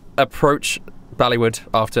guys approach Bollywood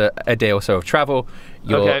after a day or so of travel.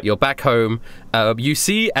 You're back home. You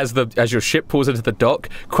see as your ship pulls into the dock,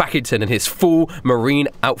 Quackington in his full marine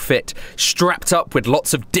outfit, strapped up with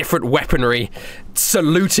lots of different weaponry,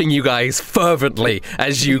 saluting you guys fervently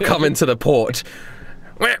as you come into the port.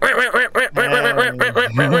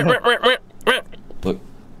 Look,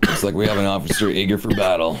 looks like we have an officer eager for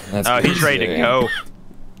battle. That's he's ready to go.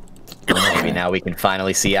 Maybe now we can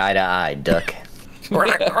finally see eye to eye, Duck.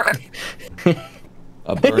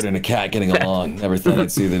 A bird and a cat getting along. Never thought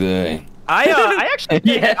I'd see the day. I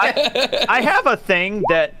actually I have a thing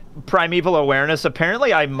that primeval awareness.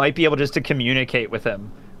 Apparently, I might be able just to communicate with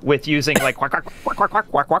him with using like quack quack quack quack quack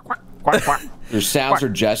quack quack quack quack quack. Your sounds or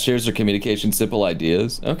gestures or communication simple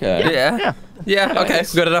ideas. Okay. Yeah. Okay.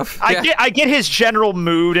 Good enough. I get his general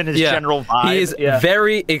mood and his general vibe. He is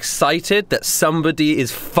very excited that somebody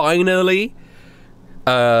is finally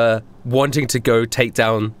wanting to go take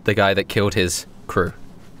down the guy that killed his crew.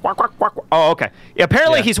 Quack, quack, quack, quack. Oh, okay. Yeah,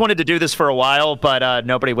 apparently he's wanted to do this for a while, but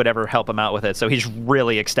nobody would ever help him out with it, so he's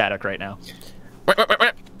really ecstatic right now.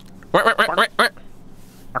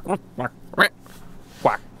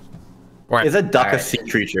 Is a duck a sea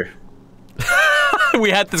creature? We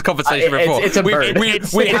had this conversation before. It's a bird.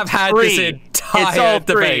 We have had this entire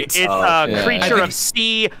debate. It's a creature of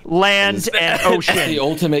sea, land, and ocean. The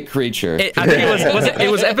ultimate creature. I think it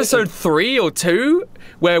was episode 3 or 2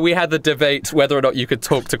 where we had the debate whether or not you could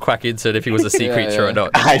talk to Quackington if he was a sea creature or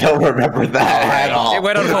not. I don't remember that at all. It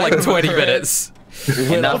went on for like 20 minutes.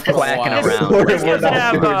 Enough quacking around.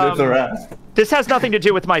 This has nothing to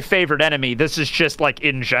do with my favorite enemy. This is just like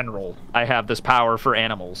in general. I have this power for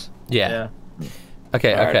animals. Yeah.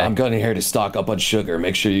 Okay, All right, I'm going here to stock up on sugar.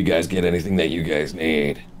 Make sure you guys get anything that you guys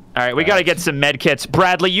need. All right, we got to get some med kits.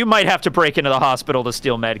 Bradley, you might have to break into the hospital to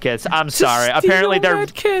steal med kits. I'm sorry. Apparently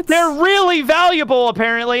they're really valuable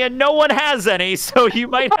apparently, and no one has any, so you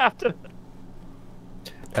might have to.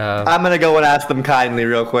 I'm gonna go and ask them kindly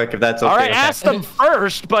real quick if that's okay. All right, ask them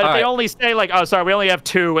first, but if they only say like, oh, sorry, we only have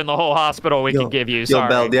 2 in the whole hospital we can give you. Sorry.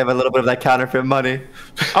 Belle, do you have a little bit of that counterfeit money?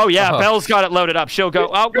 Oh yeah, Belle's got it loaded up. She'll go.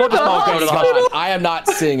 Oh, we'll just all go to the hospital. I am not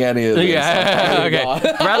seeing any of this. Okay.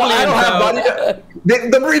 Bradley, I don't have money.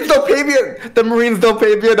 The Marines don't pay me. The Marines don't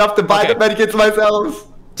pay me enough to buy the medikits myself.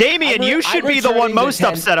 Damien, you should be the one most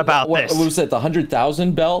upset about this. What was it? The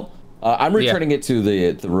 100,000 Bell? I'm returning it to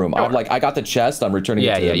the room. I'm like, I got the chest. I'm returning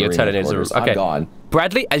it to the you're turning it to the room. Okay. I'm gone.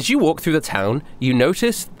 Bradley, as you walk through the town, you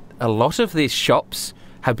notice a lot of these shops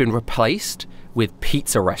have been replaced with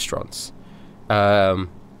pizza restaurants. And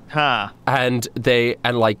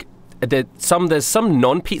there's some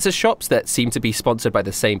non-pizza shops that seem to be sponsored by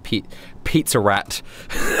the same Pizza Rat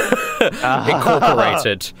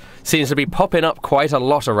Incorporated. Seems to be popping up quite a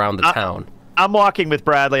lot around the town. I'm walking with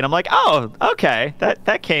Bradley, and I'm like, oh, okay,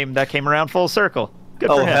 that came around full circle. Good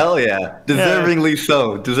for him. Hell yeah, deservingly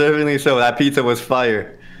so. Deservingly so. That pizza was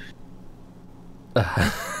fire.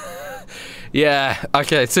 Yeah.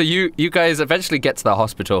 Okay. So you guys eventually get to the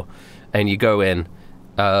hospital, and you go in,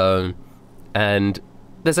 and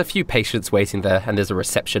there's a few patients waiting there, and there's a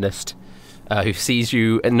receptionist who sees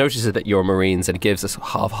you and notices that you're Marines and gives us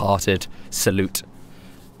half-hearted salute.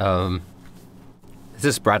 Is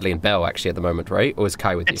this Bradley and Belle actually at the moment, right? Or is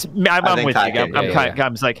Kai with you? I'm with you.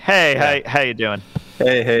 I'm like, hey, how you doing?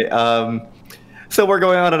 Hey. So we're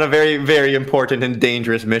going on a very, very important and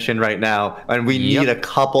dangerous mission right now, and we need a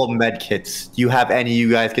couple med kits. Do you have any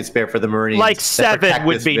you guys could spare for the Marines? Like 7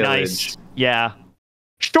 would be nice. Yeah.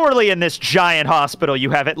 Surely in this giant hospital, you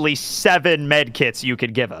have at least 7 med kits you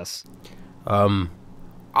could give us.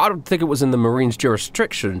 I don't think it was in the Marines'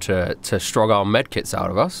 jurisdiction to strong arm med kits out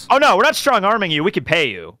of us. Oh no, we're not strong arming you. We could pay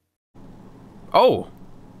you. Oh.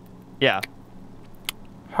 Yeah.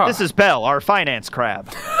 Huh. This is Belle, our finance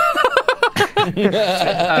crab.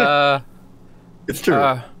 It's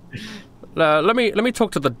true. Let me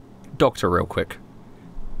talk to the doctor real quick.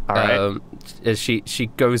 All right. As she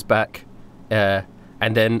goes back, and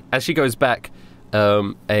then as she goes back,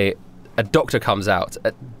 a doctor comes out,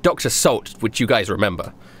 Dr. Salt, which you guys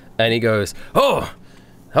remember, and he goes, "Oh,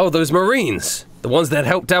 those Marines, the ones that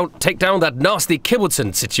helped take down that nasty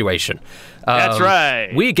Kibbleton situation. That's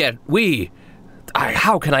right.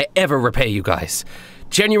 How can I ever repay you guys?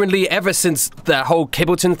 Genuinely, ever since that whole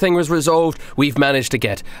Kibbleton thing was resolved, we've managed to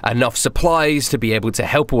get enough supplies to be able to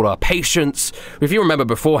help all our patients. If you remember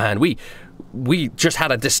beforehand, we just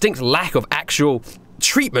had a distinct lack of actual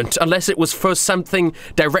treatment unless it was for something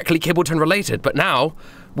directly Kibbleton related. But now,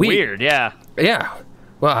 Weird, yeah. Yeah.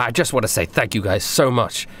 Well, I just want to say thank you guys so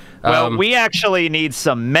much. Well, we actually need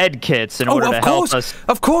some med kits in order to help us.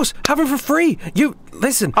 Of course, have them for free.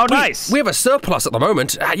 Listen. Oh, nice. We have a surplus at the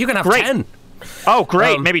moment. You can have 10. Oh,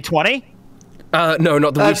 great. Maybe 20? No,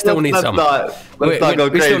 not that we still need some. Let's not go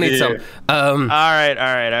crazy. We still need some. All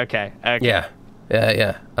right. Okay. Yeah.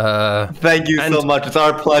 Thank you so much. It's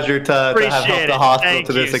our pleasure to have helped the hospital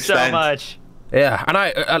to this extent. Thank you so much. Yeah,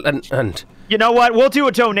 and you know what? We'll do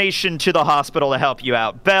a donation to the hospital to help you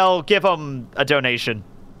out. Belle, give them a donation.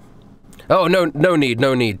 Oh, no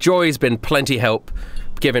need. Joy's been plenty help,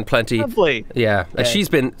 given plenty. Lovely. Yeah, and she's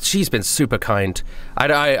been super kind.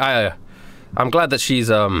 I'm glad that she's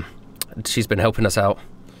been helping us out.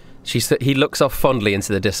 He looks off fondly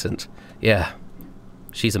into the distance. Yeah,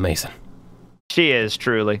 she's amazing. She is,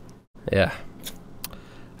 truly. Yeah.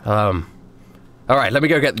 All right, let me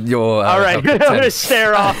go get your... all right, I'm going to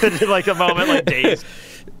stare off into like a moment like dazed.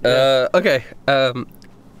 Okay.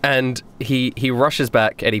 And he rushes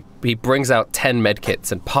back and he brings out 10 med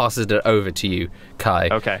kits and passes it over to you, Kai.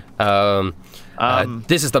 Okay.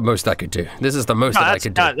 This is the most I could do. This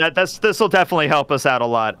will definitely help us out a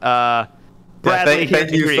lot. Bradley,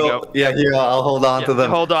 thank you. Here you go. Yeah, here, I'll hold on to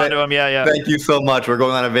them. Hold on to them, yeah. Thank you so much. We're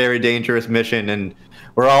going on a very dangerous mission, and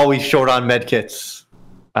we're always short on med kits.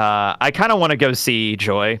 I kind of want to go see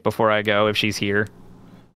Joy before I go, if she's here.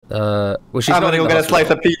 Well, she's I'm going to go get a slice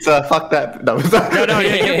of pizza. Fuck that. No, you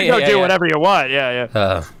can go do whatever you want.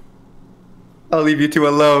 Yeah. I'll leave you two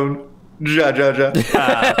alone. Ja.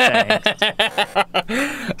 Thanks.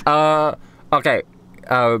 Okay.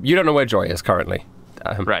 You don't know where Joy is currently.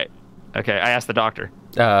 Right. Okay, I asked the doctor.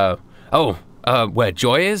 Where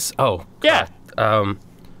Joy is? Oh. Yeah.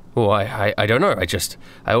 Well, I don't know.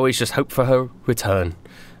 I always just hope for her return.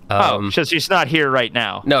 So she's not here right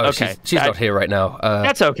now. No, okay. she's not here right now.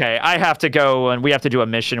 That's okay. I have to go, and we have to do a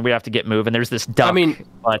mission. We have to get moving. There's this duck.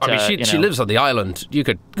 She lives on the island. You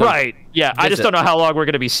could right. Yeah, I just don't know how long we're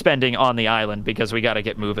going to be spending on the island because we got to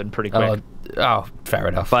get moving pretty quick. Fair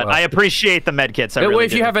enough. But I appreciate the med kits.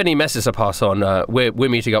 If you have any messages to pass on, we're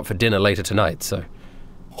meeting up for dinner later tonight. So.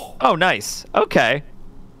 Oh, nice. Okay.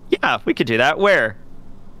 Yeah, we could do that. Where?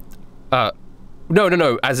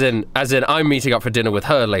 No. As in, I'm meeting up for dinner with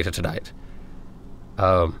her later tonight.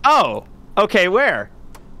 Oh. Okay. Where?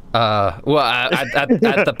 At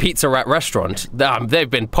the Pizza Rat restaurant. They've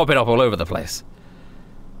been popping up all over the place.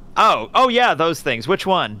 Oh yeah, those things. Which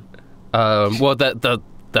one? Well, the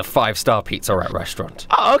 5-star Pizza Rat restaurant.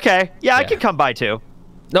 Oh, okay. Yeah, I can come by too.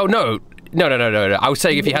 No. I was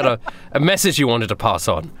saying if you had a message you wanted to pass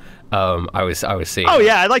on. I was seeing. Oh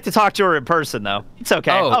yeah, I'd like to talk to her in person though. It's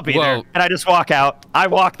okay. I'll be there. And I just walk out. I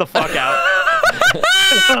walk the fuck out.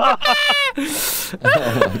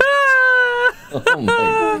 Oh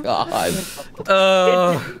my god.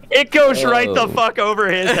 It goes right the fuck over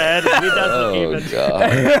his head. He doesn't even.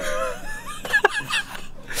 God.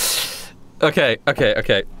 Okay.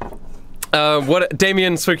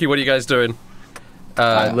 Damien, Spooky, what are you guys doing?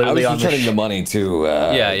 I was returning the money to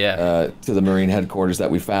to the Marine headquarters that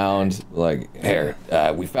we found. Like, here,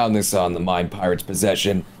 we found this on the mine pirate's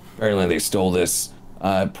possession. apparently they stole this.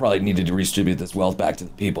 Probably needed to redistribute this wealth back to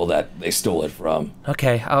the people that they stole it from.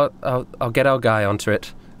 Okay, I'll get our guy onto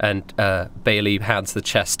it. And Bailey hands the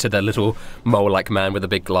chest to the little mole-like man with the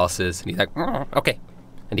big glasses, and he's like, okay.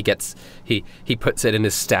 And he puts it in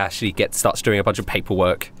his stash. And he starts doing a bunch of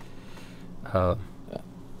paperwork.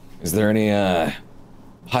 Is there any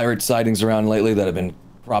pirate sightings around lately that have been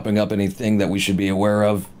propping up? Anything that we should be aware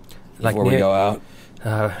of before we go out?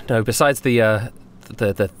 No. Besides the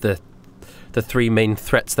three main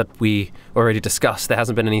threats that we already discussed, there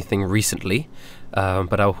hasn't been anything recently.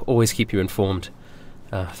 But I'll always keep you informed.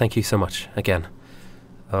 Thank you so much again.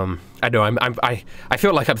 I know I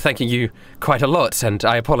feel like I'm thanking you quite a lot, and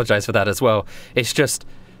I apologize for that as well. It's just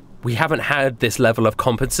we haven't had this level of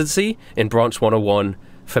competency in Branch 101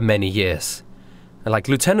 for many years. Like,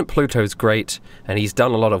 Lieutenant Pluto's great, and he's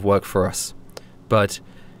done a lot of work for us. But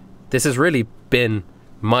this has really been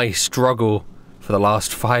my struggle for the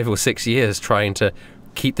last 5 or 6 years, trying to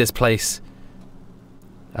keep this place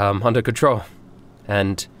under control.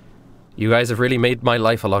 And you guys have really made my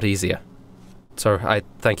life a lot easier. So I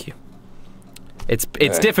thank you. It's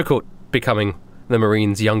difficult becoming the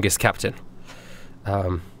Marines' youngest captain.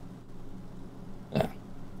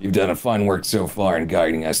 You've done a fine work so far in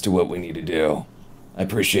guiding us to what we need to do. I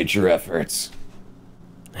appreciate your efforts.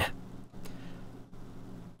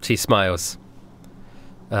 She smiles.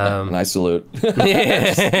 And I salute. I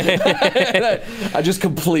just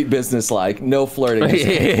complete business-like, no flirting.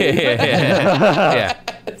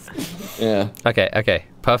 Yeah. Okay,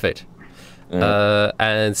 perfect.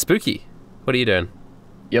 And Spooky, what are you doing?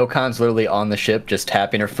 Yokon's literally on the ship, just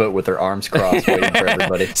tapping her foot with her arms crossed, waiting for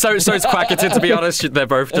everybody. So is Quackerton, to be honest. They're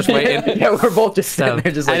both just waiting. Yeah, we're both just sitting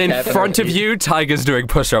there, just like. And in front of you, Tiger's doing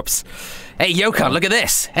push-ups. Hey, Yokon, look at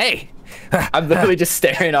this. Hey. I'm literally just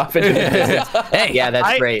staring off into the distance. Hey, yeah,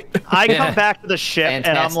 that's great. I come back to the ship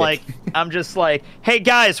Fantastic. and I'm just like, hey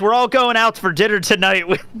guys, we're all going out for dinner tonight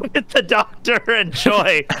with the Doctor and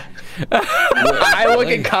Joy. I look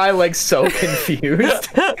at Kai like so confused.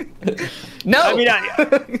 No, I mean,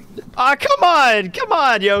 come on,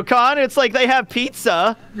 Yokon. It's like they have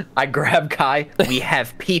pizza. I grab Kai. We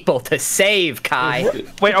have people to save, Kai.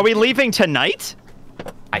 Wait, are we leaving tonight?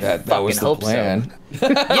 That was the plan.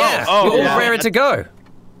 Yeah, we're all raring to go.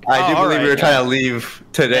 I do believe we were trying to leave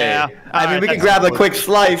today. Yeah. I mean, we can grab a quick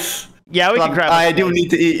slice. Yeah, we can grab. I do need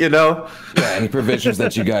to eat, you know. Yeah, any provisions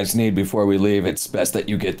that you guys need before we leave, it's best that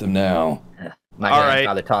you get them now. My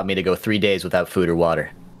grandfather taught me to go 3 days without food or water.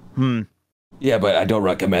 Yeah, but I don't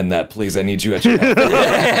recommend that. Please, I need you at your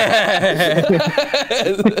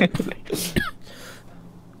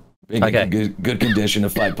Being in good condition to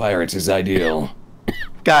fight pirates is ideal.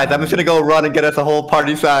 Guys, I'm just gonna go run and get us a whole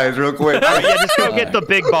party size real quick. Yeah, just go get the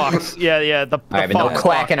big box. Yeah, the All right, but no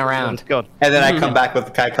clacking around. Let's go. And then I come back with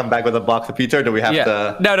a box of pizza, or do we have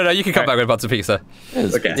to? No, you can come back with a box of pizza.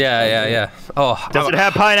 Okay. Yeah. Oh, Does it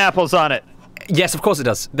have pineapples on it? Yes, of course it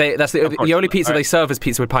does. That's the only pizza they serve is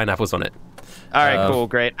pizza with pineapples on it. All right, cool,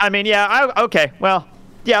 great. I mean, yeah, okay, well,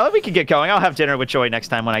 yeah, we can get going. I'll have dinner with Joy next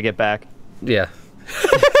time when I get back. Yeah.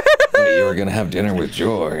 Wait, you were gonna have dinner with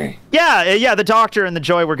Joy? Yeah. The Doctor and the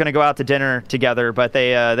Joy were gonna go out to dinner together, but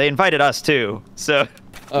they invited us too. So.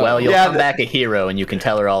 Well, you'll come back a hero, and you can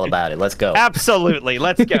tell her all about it. Let's go. Absolutely,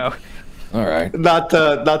 let's go. All right. Not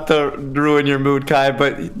to ruin your mood, Kai,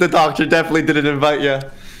 but the Doctor definitely didn't invite you.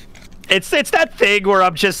 It's that thing where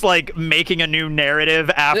I'm just like making a new narrative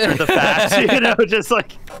after the fact, you know, just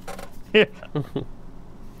like. Yeah.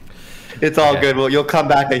 It's all good. Well, you'll come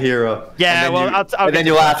back a hero. Yeah, and then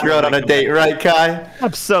you'll ask her out on a date, right, Kai?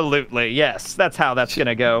 Absolutely, yes. That's how that's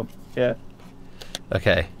gonna go. Yeah.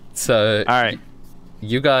 Okay, so all right,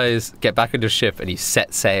 you guys get back into the ship and you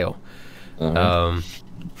set sail. I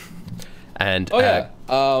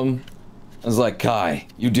was like, Kai,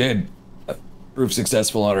 you did prove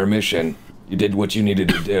successful on our mission. You did what you needed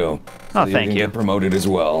to do. So thank you. Get promoted as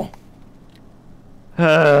well.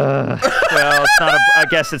 Well, it's not. I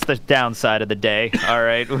guess it's the downside of the day. All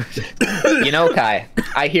right. You know, Kai,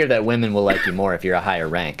 I hear that women will like you more if you're a higher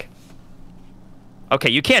rank. Okay,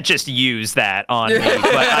 you can't just use that on me, but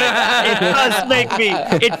it does make me.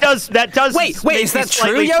 That does. Wait, is that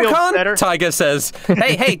true, Yokon? Tiger says,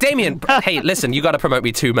 "Hey, Damien. Hey, listen, you gotta promote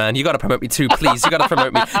me too, man. You gotta promote me too, please. You gotta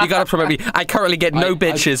promote me. You gotta promote me. I currently get no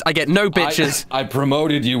bitches. I get no bitches. I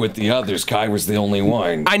promoted you with the others. Kai was the only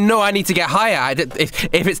one. I know I need to get higher. If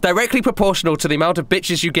it's directly proportional to the amount of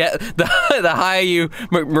bitches you get, the higher you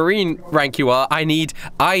Marine rank you are. I need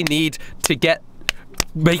to get."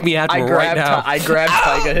 Make me admiral right now. I grabbed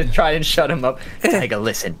Tiger to try and shut him up. Tiger,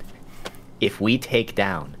 listen. If we take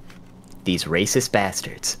down these racist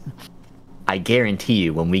bastards, I guarantee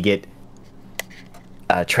you, when we get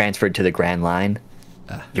transferred to the Grand Line,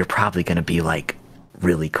 you're probably gonna be like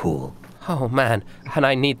really cool. Oh man, and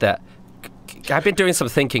I need that. I've been doing some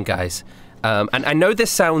thinking, guys, and I know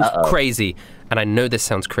this sounds crazy,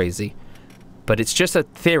 but it's just a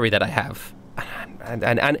theory that I have,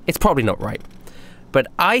 and it's probably not right. But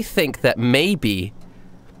I think that maybe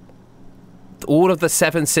all of the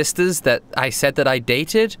 7 sisters that I said that I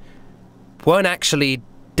dated weren't actually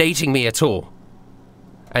dating me at all,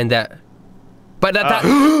 and that. But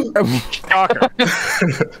Shocker.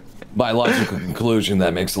 By logical conclusion,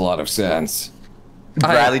 that makes a lot of sense.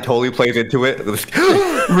 Bradley totally plays into it.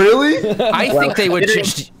 Really? I think they were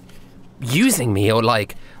just using me, or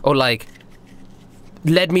like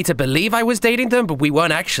led me to believe I was dating them, but we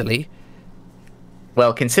weren't actually.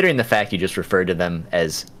 Well, considering the fact you just referred to them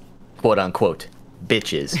as quote unquote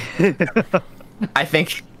bitches, I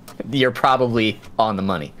think you're probably on the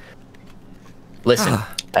money. Listen,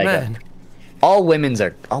 Man. all women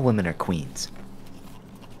are queens.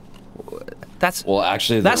 That's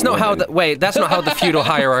actually, that's not how that's not how the feudal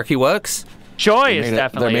hierarchy works. Joy is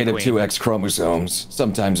definitely they're made a of queen. 2 X chromosomes,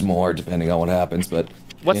 sometimes more, depending on what happens. But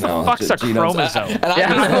What's the fuck's a chromosome? What What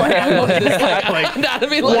the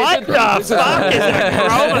fuck is a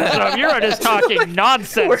chromosome? You're just talking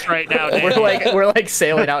nonsense right now, Damien. We're like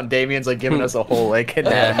sailing out, and Damien's like giving us a whole like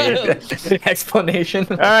anatomy explanation.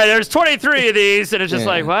 All right, there's 23 of these, and it's just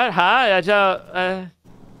like, what? Huh?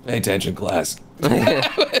 Pay attention, class.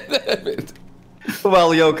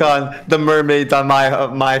 Well, Yokon, the mermaids on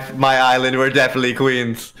my island were definitely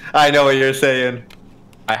queens. I know what you're saying.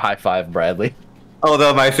 I high five Bradley.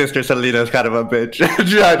 Although my sister Selena's kind of a bitch.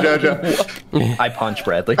 I punch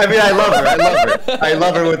Bradley. I mean, I love her. I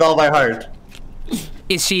love her with all my heart.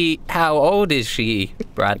 Is she? How old is she,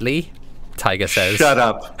 Bradley? Tiger says. Shut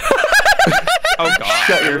up. Oh God.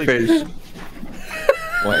 Shut your face.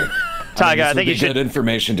 Wait. Tiger, I this would think be you should. good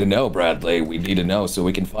information to know, Bradley. We need to know so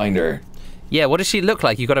we can find her. Yeah. What does she look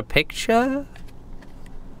like? You got a picture?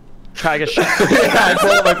 Tiger, shut. I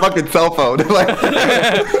pulled up my fucking cell phone.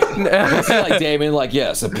 It's like Damien, like,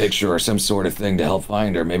 yes, a picture or some sort of thing to help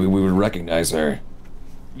find her. Maybe we would recognize her.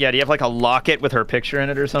 Yeah, do you have like a locket with her picture in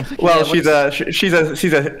it or something? Well, Yeah, she's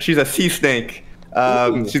a sea snake.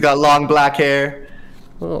 She's got long black hair,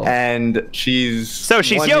 and she's 1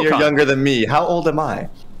 year Yokon. younger than me. How old am I?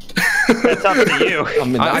 That's up to you. I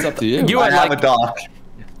mean, that's up to you. You I are have like a dog.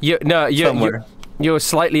 Somewhere. You're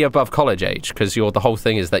slightly above college age because the whole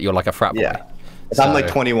thing is that you're like a frat boy. Yeah. If I'm like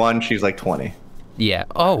 21, she's like 20. Yeah.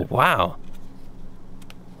 Oh wow.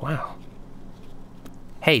 Wow.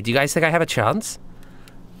 Hey, do you guys think I have a chance?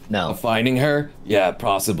 No, Finding her? Yeah,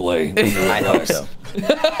 possibly. I hope so.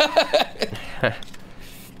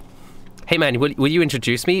 Hey man, will you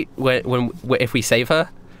introduce me when if we save her,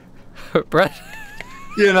 Brett?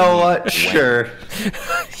 You know what? Sure.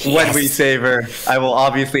 When we save her, I will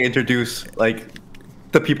obviously introduce like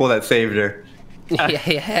the people that saved her.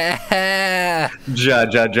 Yeah.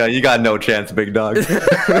 Ja, you got no chance, big dog.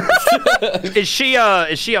 Is she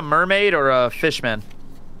a mermaid or a fishman?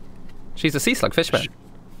 She's a sea slug fishman.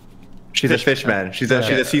 She's a fishman. She's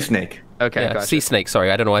a sea snake. Okay, Yeah, gotcha. sea snake.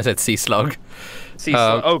 Sorry, I don't know why I said sea slug. Sea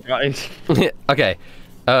slug. Oh, God. Okay.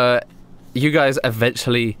 You guys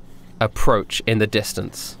eventually approach in the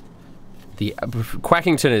distance. The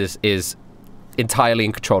Quackington is entirely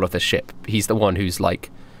in control of the ship. He's the one who's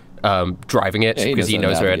like driving it because he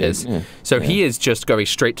knows where it is. Yeah. So he is just going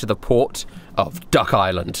straight to the port of Duck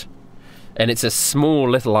Island, and it's a small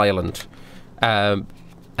little island. And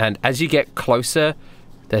as you get closer,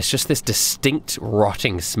 there's just this distinct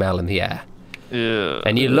rotting smell in the air.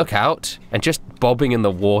 And you look out, and just bobbing in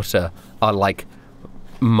the water are like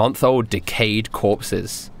month-old decayed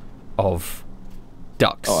corpses of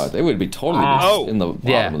ducks. Oh, they would be totally in the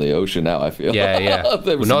bottom of the ocean now, I feel. Yeah.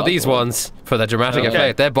 Well, not these ones. For the dramatic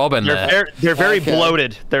effect, they're bobbing there. They're very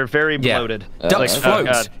bloated. They're very bloated. Ducks Like, float,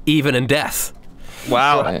 God. even in death.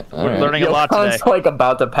 Wow. We're learning a lot today. Yokon's like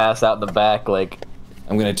about to pass out in the back, like.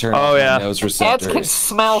 I'm going to turn Oh, on yeah. my nose Cats receptors. can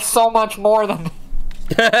smell so much more than.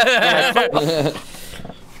 I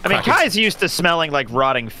mean, Kai's used to smelling like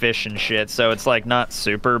rotting fish and shit, so it's like not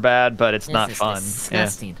super bad, but it's not fun.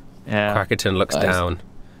 Disgusting. Yeah. Quackerton looks down,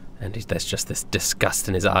 and there's just this disgust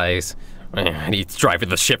in his eyes. And he's driving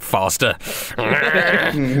the ship faster.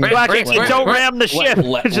 Quackington, don't ram the ship.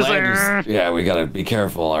 It's just like, Yeah, we got to be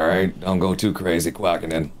careful, all right? Don't go too crazy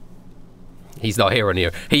quacking in. He's not hearing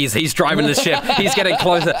you. He's driving the ship. He's getting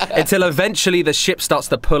closer until eventually the ship starts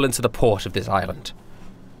to pull into the port of this island.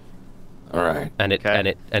 All right. And he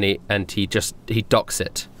docks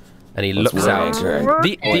it, and he looks out.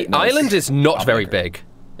 Right. The island is not very big.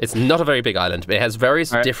 It's not a very big island, but it has various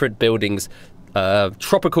different buildings,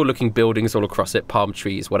 tropical-looking buildings all across it, palm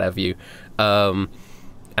trees, whatever you,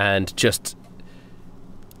 and just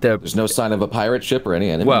there's no sign of a pirate ship or any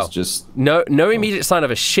enemies. Well, just no immediate sign of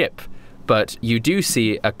a ship, but you do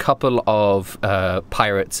see a couple of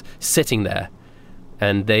pirates sitting there,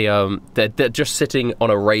 and they're just sitting on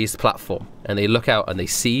a raised platform, and they look out and they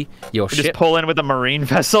see your ship. Just pull in with a marine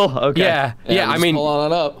vessel. Okay. Yeah. I mean, pull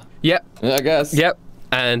on up. Yep. I guess. Yep.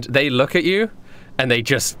 And they look at you, and they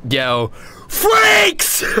just yell,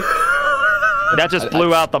 "Freaks!" That just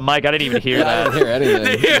blew out the mic. I didn't even hear that. I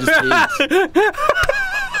didn't hear anything.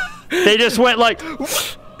 They just went like.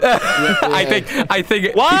 I think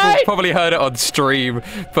people probably heard it on stream,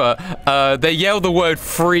 but they yell the word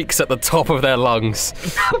 "freaks" at the top of their lungs.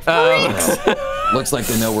 Looks like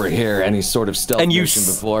they know we're here. Any sort of stealth mission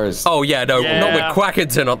before us. Oh yeah, no, not with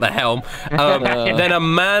Quackington at the helm. Then a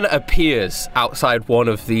man appears outside one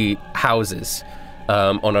of the houses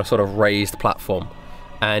on a sort of raised platform,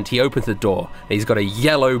 and he opens the door. And he's got a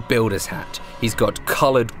yellow builder's hat. He's got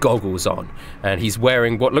coloured goggles on, and he's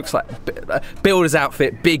wearing what looks like a builder's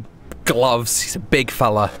outfit, big gloves. He's a big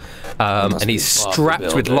fella, and he's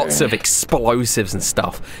strapped with lots of explosives and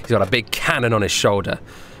stuff. He's got a big cannon on his shoulder,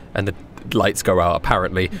 and the lights go out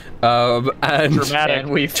apparently. And dramatic.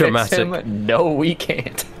 Can we fix him? No, we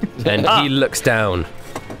can't. And he looks down,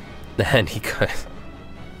 and he goes,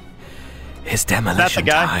 "It's demolition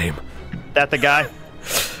time." That the guy?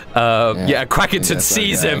 Yeah, Quackington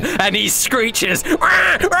sees him and he screeches,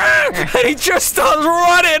 "Rah, rah," and he just starts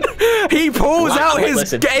running. He pulls out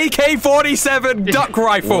his AK-47 duck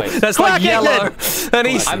rifle that's like yellow, and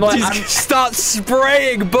he starts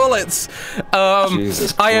spraying bullets.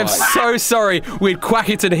 I am so sorry. With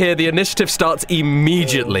Quackington here, the initiative starts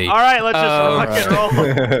immediately. All right, let's just rock and roll.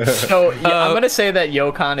 So I'm gonna say that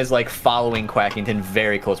Yokon is like following Quackington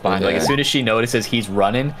very close behind. Like as soon as she notices he's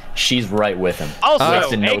running, she's right with him. Also,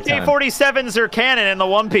 AK-47s are canon in the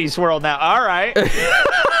One Piece world now. All right. I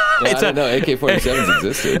didn't know AK-47s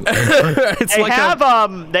existed.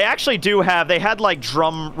 They actually do have. They had like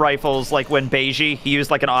drum rifles, like when Beiji he used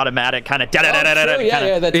like an automatic kind of.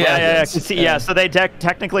 Yeah. So they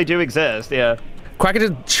technically do exist. Yeah.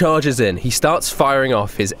 Quackington charges in. He starts firing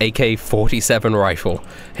off his AK-47 rifle,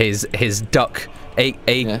 his Duck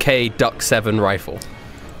AK Duck 7 rifle.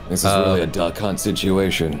 This is really a duck hunt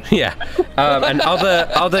situation. Yeah, and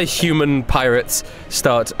other human pirates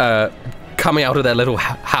start coming out of their little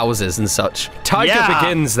houses and such. Tiger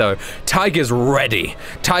begins though. Tiger's ready.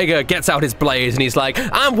 Tiger gets out his blade and he's like,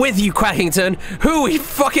 "I'm with you, Quackington. Who we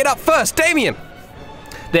fuck it up first, Damien?"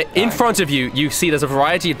 In front of you, you see there's a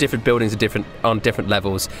variety of different buildings on different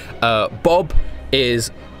levels. Bob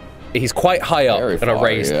he's quite high up in a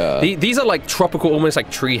raised. Yeah. These are like tropical, almost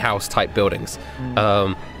like treehouse type buildings.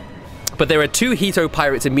 But there are two Hito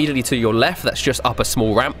pirates immediately to your left that's just up a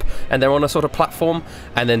small ramp, and they're on a sort of platform.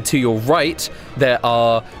 And then to your right, there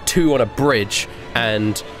are two on a bridge,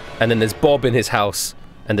 and then there's Bob in his house,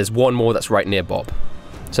 and there's one more that's right near Bob.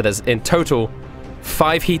 So there's in total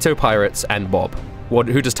 5 Hito pirates and Bob.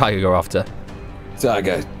 Who does Tiger go after?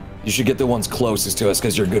 Tiger, you should get the ones closest to us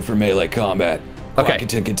because you're good for melee combat. Okay.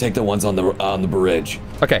 Quackington can take the ones on the bridge.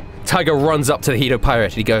 Okay. Tiger runs up to the Hito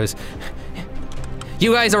pirate and he goes,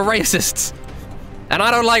 "You guys are racists, and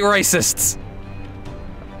I don't like racists."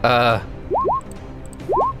 I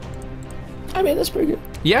mean, that's pretty good.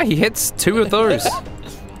 Yeah, he hits 2 of those.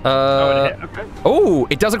 Oh,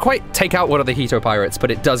 it doesn't quite take out one of the Hito pirates,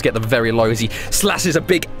 but it does get them very low as he slashes a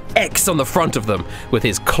big X on the front of them with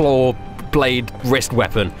his claw blade wrist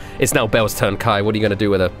weapon. It's now Belle's turn. Kai, what are you going to do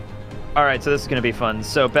with her? All right, so this is going to be fun.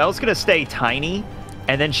 So Belle's going to stay tiny,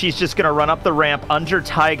 and then she's just going to run up the ramp under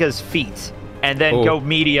Taiga's feet, and then go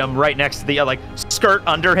medium right next to the, like, skirt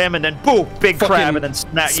under him, and then boom, big crab, and then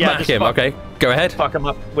smack him. Okay, go ahead. Fuck him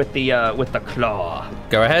up with the claw.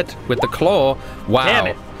 Go ahead with the claw. Wow. Damn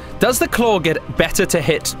it. Does the claw get better to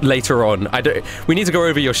hit later on? We need to go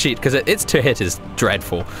over your sheet because its to hit is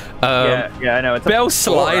dreadful. Yeah, I know. It's Belle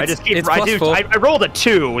slides. I rolled a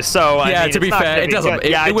 2, so I mean, to be fair, it doesn't.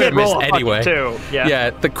 It would have missed anyway. 2.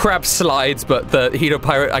 Yeah, the crab slides, but the Hito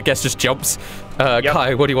pirate, I guess, just jumps.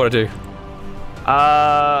 Kai, what do you want to do?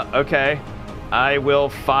 Okay. I will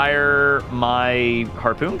fire my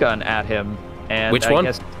harpoon gun at him. And which one?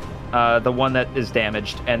 I guess, the one that is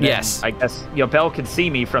damaged. And then I guess Belle can see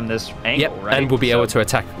me from this angle, right? And we'll be able to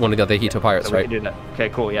attack one of the other Hito pirates, so we can do that. Okay,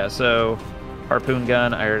 cool. Yeah, so harpoon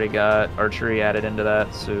gun, I already got archery added into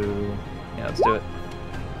that, so yeah, let's do it.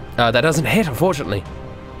 That doesn't hit, unfortunately.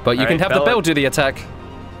 But you can have the Belle do the attack.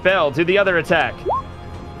 Belle, do the other attack.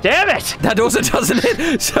 Damn it! That also doesn't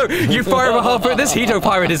hit. So you fire a harpoon. This Hito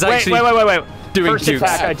pirate is actually Wait. doing first jukes.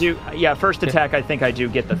 attack, I do. Yeah, first attack, I think I do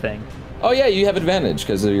get the thing. Oh yeah, you have advantage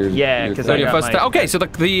because of your. Yeah, because So your first attack. Okay, so the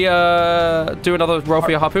do another roll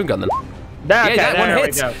for your harpoon gun then. Okay, That one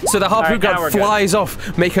hits. So the harpoon gun flies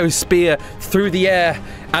off Mako's spear through the air,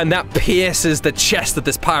 and that pierces the chest of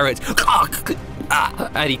this pirate.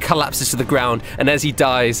 And he collapses to the ground. And as he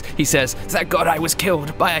dies, he says, "Thank God I was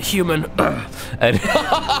killed by a human." And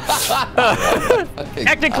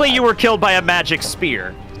Technically, you were killed by a magic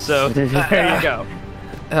spear. So there you go.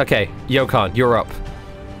 okay, Yokan, you're up.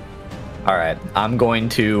 All right, I'm going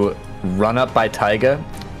to run up by Taiga,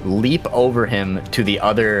 leap over him to the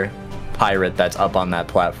other pirate that's up on that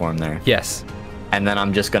platform there. Yes. And then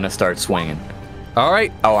I'm just gonna start swinging. All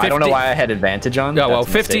right. Oh, I don't know why I had advantage on. Oh, well, That's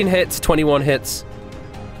a 15 mistake. hits, 21 hits.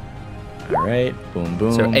 All right, boom,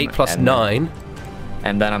 boom. So 8 plus and 9.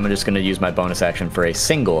 And then I'm just gonna use my bonus action for a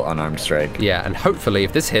single unarmed strike. Yeah, and hopefully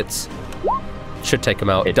if this hits, should take him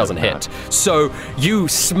out. It doesn't does hit. So you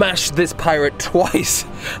smash this pirate twice,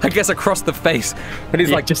 I guess across the face, and he's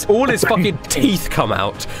like, just all his fucking teeth come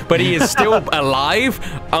out, but he is still alive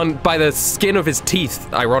by the skin of his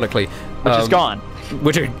teeth, ironically. Which is gone.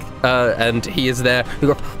 Which are, and he is there.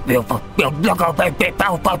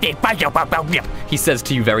 He says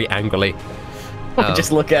to you very angrily.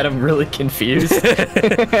 Just look at him really confused.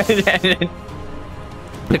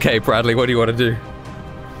 Okay, Bradley, what do you want to do?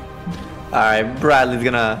 All right, Bradley's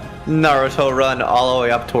gonna Naruto run all the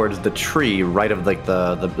way up towards the tree, right of like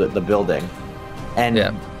the building. And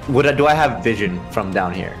Yeah. do I have vision from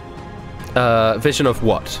down here? Vision of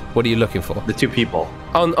what? What are you looking for? The two people.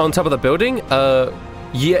 On top of the building?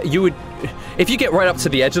 Yeah, you would. If you get right up to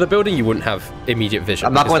the edge of the building, you wouldn't have immediate vision.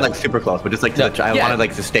 I'm not because going like super close, but just like to the I yeah. wanted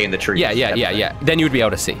like to stay in the tree. Yeah. Then you would be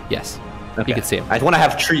able to see. Yes, Okay. you could see him. I just want to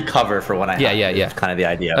have tree cover for when I have Yeah. That's kind of the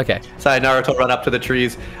idea. Okay. So I Naruto run up to the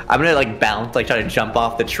trees. I'm gonna like bounce, like try to jump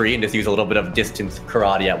off the tree and just use a little bit of distance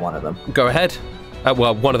karate at one of them. Go ahead.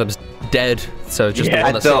 Well, one of them's dead, so just the one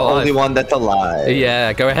That's that's the still alive. only one that's alive.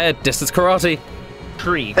 Yeah, go ahead. Distance karate.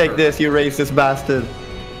 Tree. Take this, you racist bastard.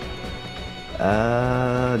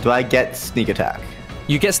 Do I get sneak attack?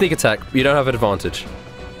 You get sneak attack. You don't have advantage.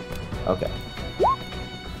 Okay.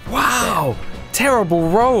 Wow. Terrible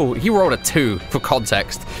roll. He rolled a 2 for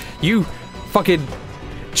context. You fucking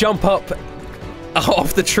jump up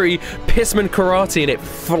off the tree, Pissman karate, and it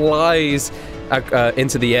flies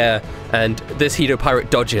into the air, and this Hito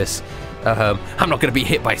pirate dodges. I'm not going to be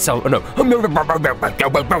hit by some. No.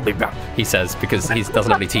 He says, because he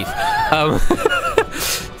doesn't have any teeth.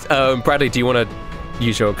 Bradley, do you want to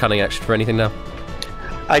use your cunning action for anything now?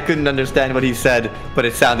 I couldn't understand what he said, but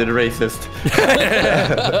it sounded racist.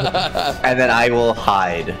 And then I will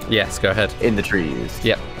hide Yes, go ahead. in the trees.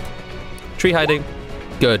 Yep. Tree hiding.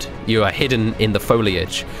 Good. You are hidden in the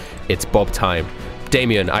foliage. It's Bob time.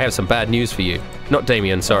 Damien, I have some bad news for you. Not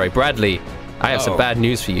Damien, sorry. Bradley, I have some bad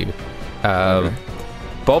news for you.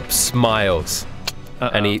 Bob smiles,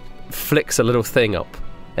 and he flicks a little thing up,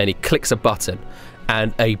 and he clicks a button,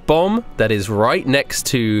 and a bomb that is right next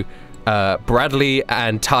to Bradley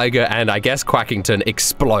and Tiger and I guess Quackington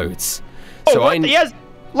explodes. Oh, what? He has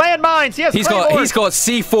landmines. He has He's got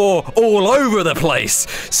C4 all over the place.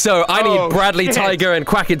 So I need Bradley, shit. Tiger, and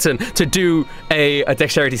Quackington to do a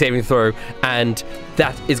dexterity saving throw, and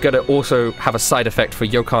that is going to also have a side effect for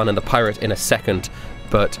Yokan and the pirate in a second.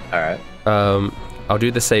 But All right. I'll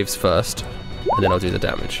do the saves first, and then I'll do the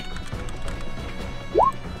damage.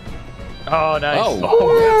 Oh, nice. Oh,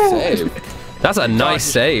 good save. That's a nice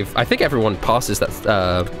save. I think everyone passes that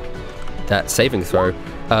that saving throw.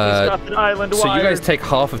 got an island So you wire. guys take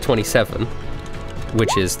half of 27,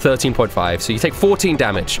 which is 13.5. So you take 14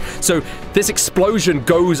 damage. So this explosion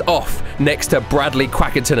goes off next to Bradley,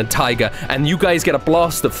 Quackington, and Tiger, and you guys get a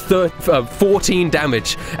blast of 14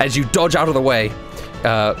 damage as you dodge out of the way.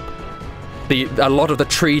 A lot of the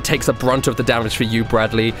tree takes the brunt of the damage for you,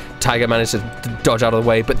 Bradley. Tiger manages to dodge out of the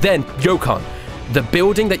way, but then Yokan, the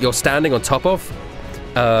building that you're standing on top of,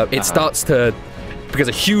 it starts to, because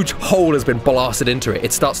a huge hole has been blasted into it,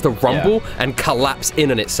 it starts to rumble and collapse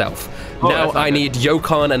in on itself. Now I need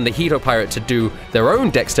Yokan and the Hito pirate to do their own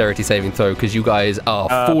dexterity saving throw because you guys are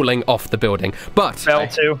falling off the building. But Fell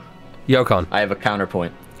too. Yokan, I have a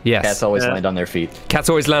counterpoint. yes, Cats always land on their feet. cats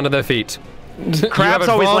always land on their feet. Crabs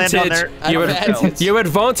always land on their. You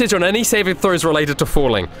advantage on any saving throws related to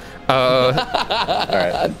falling. All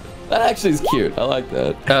right. That actually is cute. I like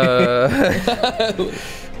that.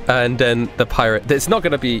 And then the pirate. It's not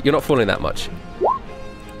going to be. You're not falling that much.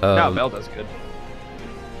 No, Mel does good.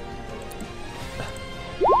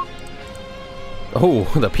 Oh,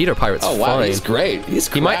 the Peter Pirate's Oh wow, fine. he's great.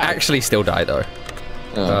 He might actually still die though.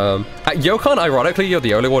 Yokan, ironically, you're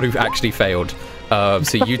the only one who actually failed.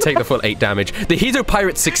 So you take the full 8 damage. The Hito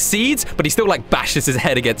Pirate succeeds, but he still like bashes his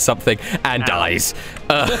head against something and dies.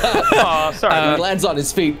 Oh, sorry. He lands on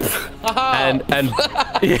his feet. and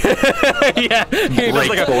yeah, he Breaks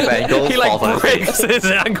like both ankles, he like falls on his breaks his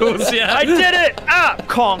ankles. Yeah, I did it! Ah,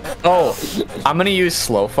 conk. Oh, I'm gonna use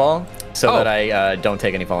slow fall so that I don't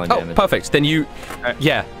take any falling damage. Perfect. Then you,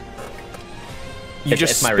 yeah. You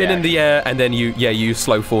just it's my spin in the reaction. air and then you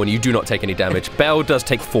slow fall and you do not take any damage. Belle does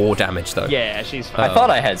take 4 damage though. Yeah, she's fine. I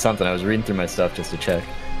thought I had something. I was reading through my stuff just to check.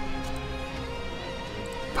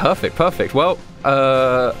 Perfect, perfect. Well,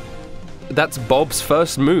 that's Bob's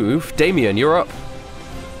first move. Damien, you're up.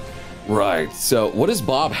 Right. So what does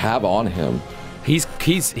Bob have on him? He's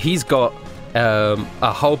got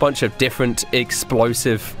a whole bunch of different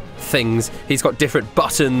explosive things. He's got different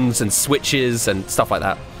buttons and switches and stuff like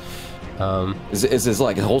that. Is his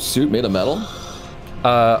like a whole suit made of metal?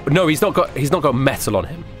 No, he's not got metal on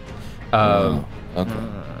him.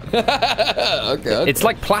 Okay. It's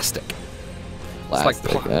like plastic. Plastic,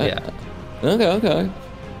 it's like yeah. Okay.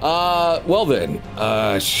 Well then,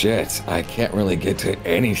 shit. I can't really get to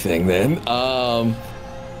anything then.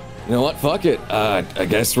 You know what? Fuck it. I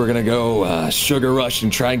guess we're gonna go Sugar Rush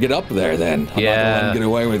and try and get up there then. I'm not gonna let him get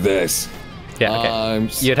away with this. Yeah. Okay.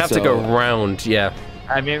 You'd have to go round. Yeah.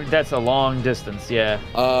 I mean, that's a long distance, yeah.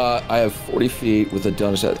 I have 40 feet with a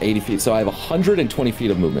donut at 80 feet, so I have 120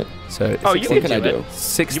 feet of movement. So you what can I do do? it.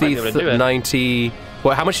 60, 90.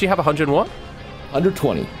 Well, how much do you have? 100 and what?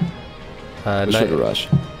 120. Sugar Rush.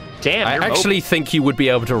 Damn, I actually think you would be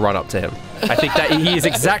able to run up to him. I think that he is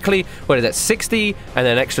exactly, what is that, 60, and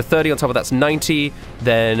then extra 30 on top of that's 90,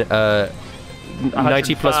 then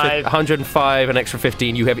 90 plus 50, 105, and extra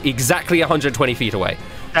 15. You have exactly 120 feet away.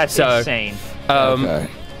 That's insane. Okay.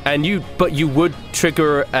 And you would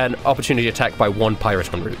trigger an opportunity attack by 1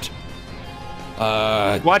 pirate en route.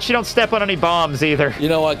 Watch you don't step on any bombs either. You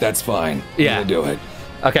know what? That's fine. Yeah. I'm gonna do it.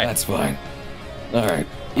 Okay. That's fine. All right.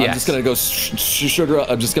 Yes. I'm just gonna go sugar.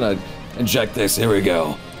 I'm just gonna inject this. Here we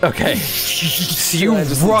go. Okay. So you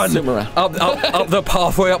run zoom around. up the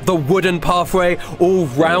pathway, up the wooden pathway, all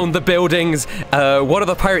round the buildings. One of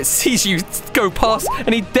the pirates sees you go past,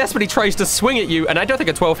 and he desperately tries to swing at you, and I don't think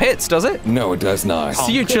a 12 hits, does it? No, it does not. So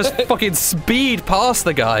you just fucking speed past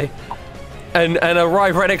the guy, and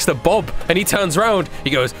arrive right next to Bob, and he turns around, he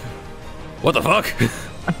goes, "What the fuck?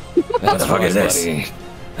 What the fuck is this?"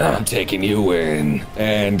 I'm taking you in,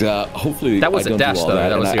 and hopefully That was I a don't dash, do all though. that,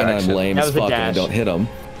 That was and, your and action. I'm lame That as was a fuck, and I dash. don't hit him.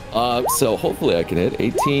 So hopefully I can hit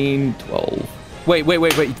 18, 12.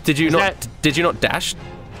 Wait. Did you not dash?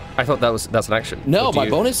 I thought that's an action. No, Or do my you-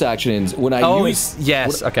 bonus actions when I Oh, use.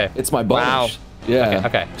 yes. Okay. It's my bonus. Wow. Yeah.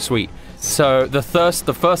 Okay. Sweet. So the first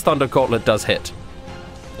Thunder Gauntlet does hit.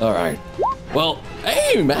 All right. Well,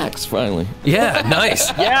 hey, Max, finally. Yeah. Nice.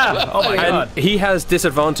 Yeah. Oh my god. And he has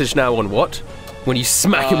disadvantage now on what? When you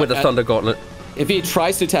smack him with the Thunder Gauntlet. If he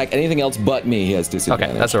tries to attack anything else but me, he has disadvantage.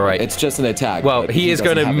 Okay, that's all right. It's just an attack. Well, but he is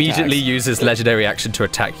going to doesn't have immediately attacks. use his legendary action to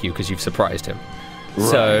attack you because you've surprised him.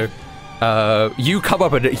 So you come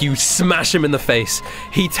up and you smash him in the face.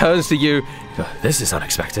 He turns to you. This is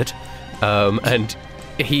unexpected. And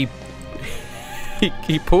he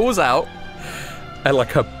pulls out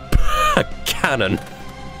like a cannon,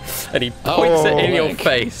 and he points it in your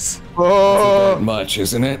face. Not much,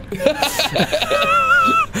 isn't it?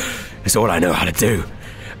 It's all I know how to do.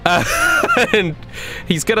 And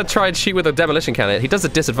he's gonna try and shoot with a demolition cannon. He does a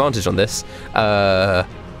disadvantage on this.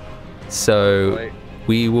 So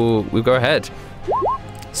we'll go ahead.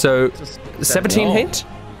 So 17 No. hit.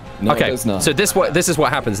 No, Okay. it does not. So this is what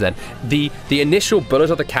happens then. The initial bullet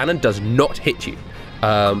of the cannon does not hit you,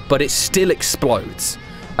 but it still explodes.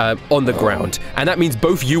 On the ground, and that means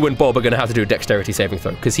both you and Bob are going to have to do a dexterity saving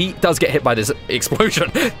throw because he does get hit by this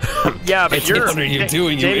explosion. Yeah, but What are you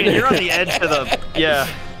doing, you Damien, idiot? you're on the edge of the. Yeah.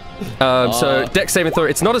 So dex saving throw,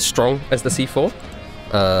 it's not as strong as the C4,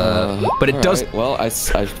 but it All does. right, well, I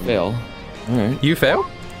fail. All right. You fail.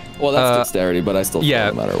 Well, that's dexterity, but I still Yeah,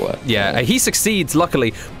 fail no matter what. Yeah, he succeeds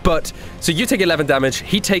luckily, but so you take 11 damage.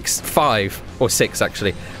 He takes 5 or 6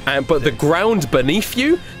 actually, but the ground beneath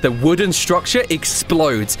you, the wooden structure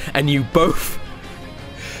explodes, and you both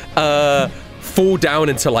fall down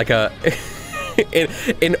into like a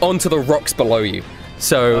in onto the rocks below you.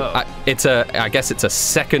 So I guess it's a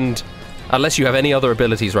second, unless you have any other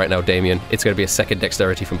abilities right now, Damien. It's going to be a second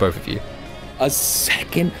dexterity from both of you. A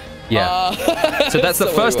second. Yeah. So that's the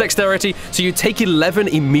first dexterity. So you take 11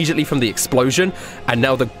 immediately from the explosion, and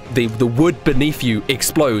now the wood beneath you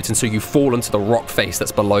explodes, and so you fall into the rock face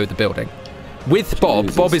that's below the building. with Bob.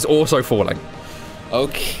 Jesus. Bob is also falling.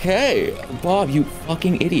 Okay, Bob, you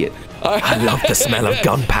fucking idiot. I love the smell of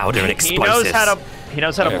gunpowder and He explosives.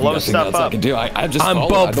 knows how to blow stuff I up. can do. I'm just. I'm falling.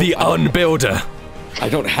 Bob the Unbuilder. I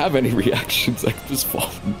don't have any reactions. I just fall.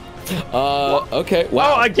 Okay.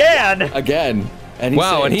 Wow. Oh, again. Again. And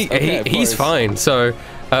Wow, and saves. Okay, of he's course. fine. So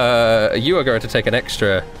you are going to take an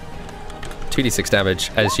extra 2d6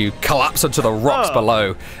 damage as you collapse onto the rocks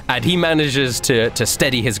below, and he manages to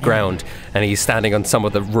steady his ground, and he's standing on some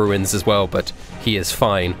of the ruins as well, but he is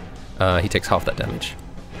fine. He takes half that damage.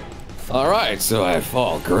 All right, so I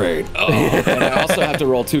fall. Great. Oh, and I also have to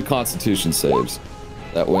roll 2 Constitution saves.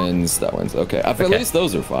 That wins. Okay. At least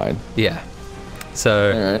those are fine. Yeah.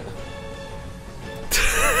 So All right.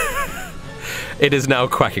 it is now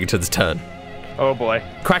Quackington's turn. Oh boy.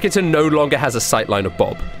 Quackington no longer has a sightline of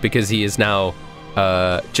Bob because he is now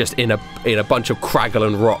just in a bunch of craggle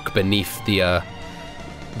and rock beneath the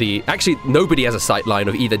actually nobody has a sightline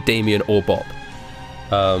of either Damien or Bob.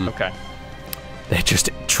 Okay. They're just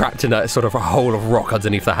trapped in a sort of a hole of rock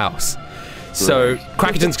underneath the house. So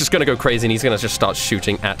Quackington's just gonna go crazy and he's gonna just start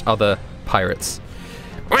shooting at other pirates.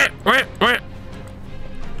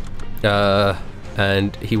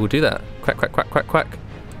 And he will do that. Quack, quack, quack, quack, quack.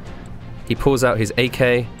 He pulls out his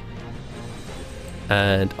AK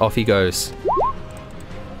and off he goes.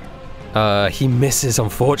 He misses,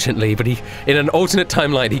 unfortunately, but in an alternate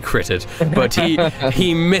timeline he critted, but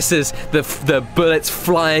he misses, the bullets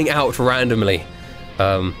flying out randomly,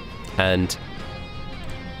 and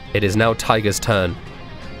it is now Tiger's turn.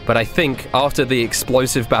 But I think after the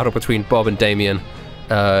explosive battle between Bob and Damien,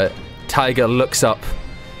 Tiger looks up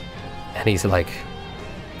and he's like,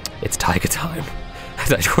 "It's Tiger time."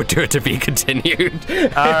 That would do it to be continued.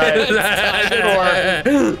 All right.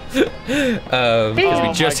 Because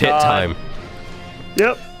we just hit time.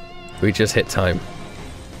 Yep. We just hit time.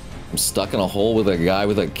 I'm stuck in a hole with a guy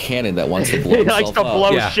with a cannon that wants to blow He likes himself to up.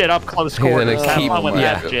 blow Yeah. shit up close He's gonna quarters. Have keep- fun with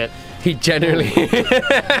yeah. that shit. He generally Fuck,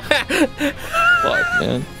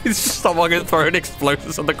 man. he's just someone throwing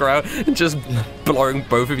explosives on the ground and just blowing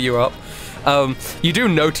both of you up. You do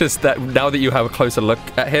notice that now that you have a closer look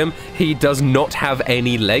at him, he does not have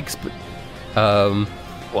any legs.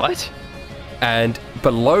 What? And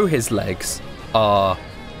below his legs are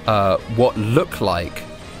what look like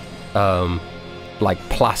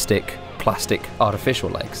plastic artificial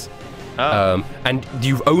legs. And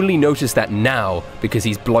you've only noticed that now because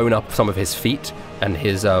he's blown up some of his feet and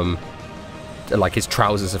his his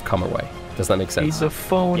trousers have come away. Does that make sense? He's a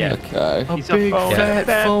phony. Yeah. Okay. He's a phony. fat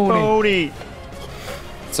Fat phony.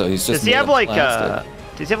 So he's just. Does he made have of like plastic.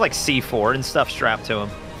 does he have like C4 and stuff strapped to him?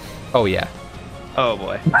 Oh yeah. Oh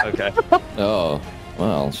boy. Okay. Oh,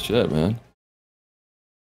 well, shit, man.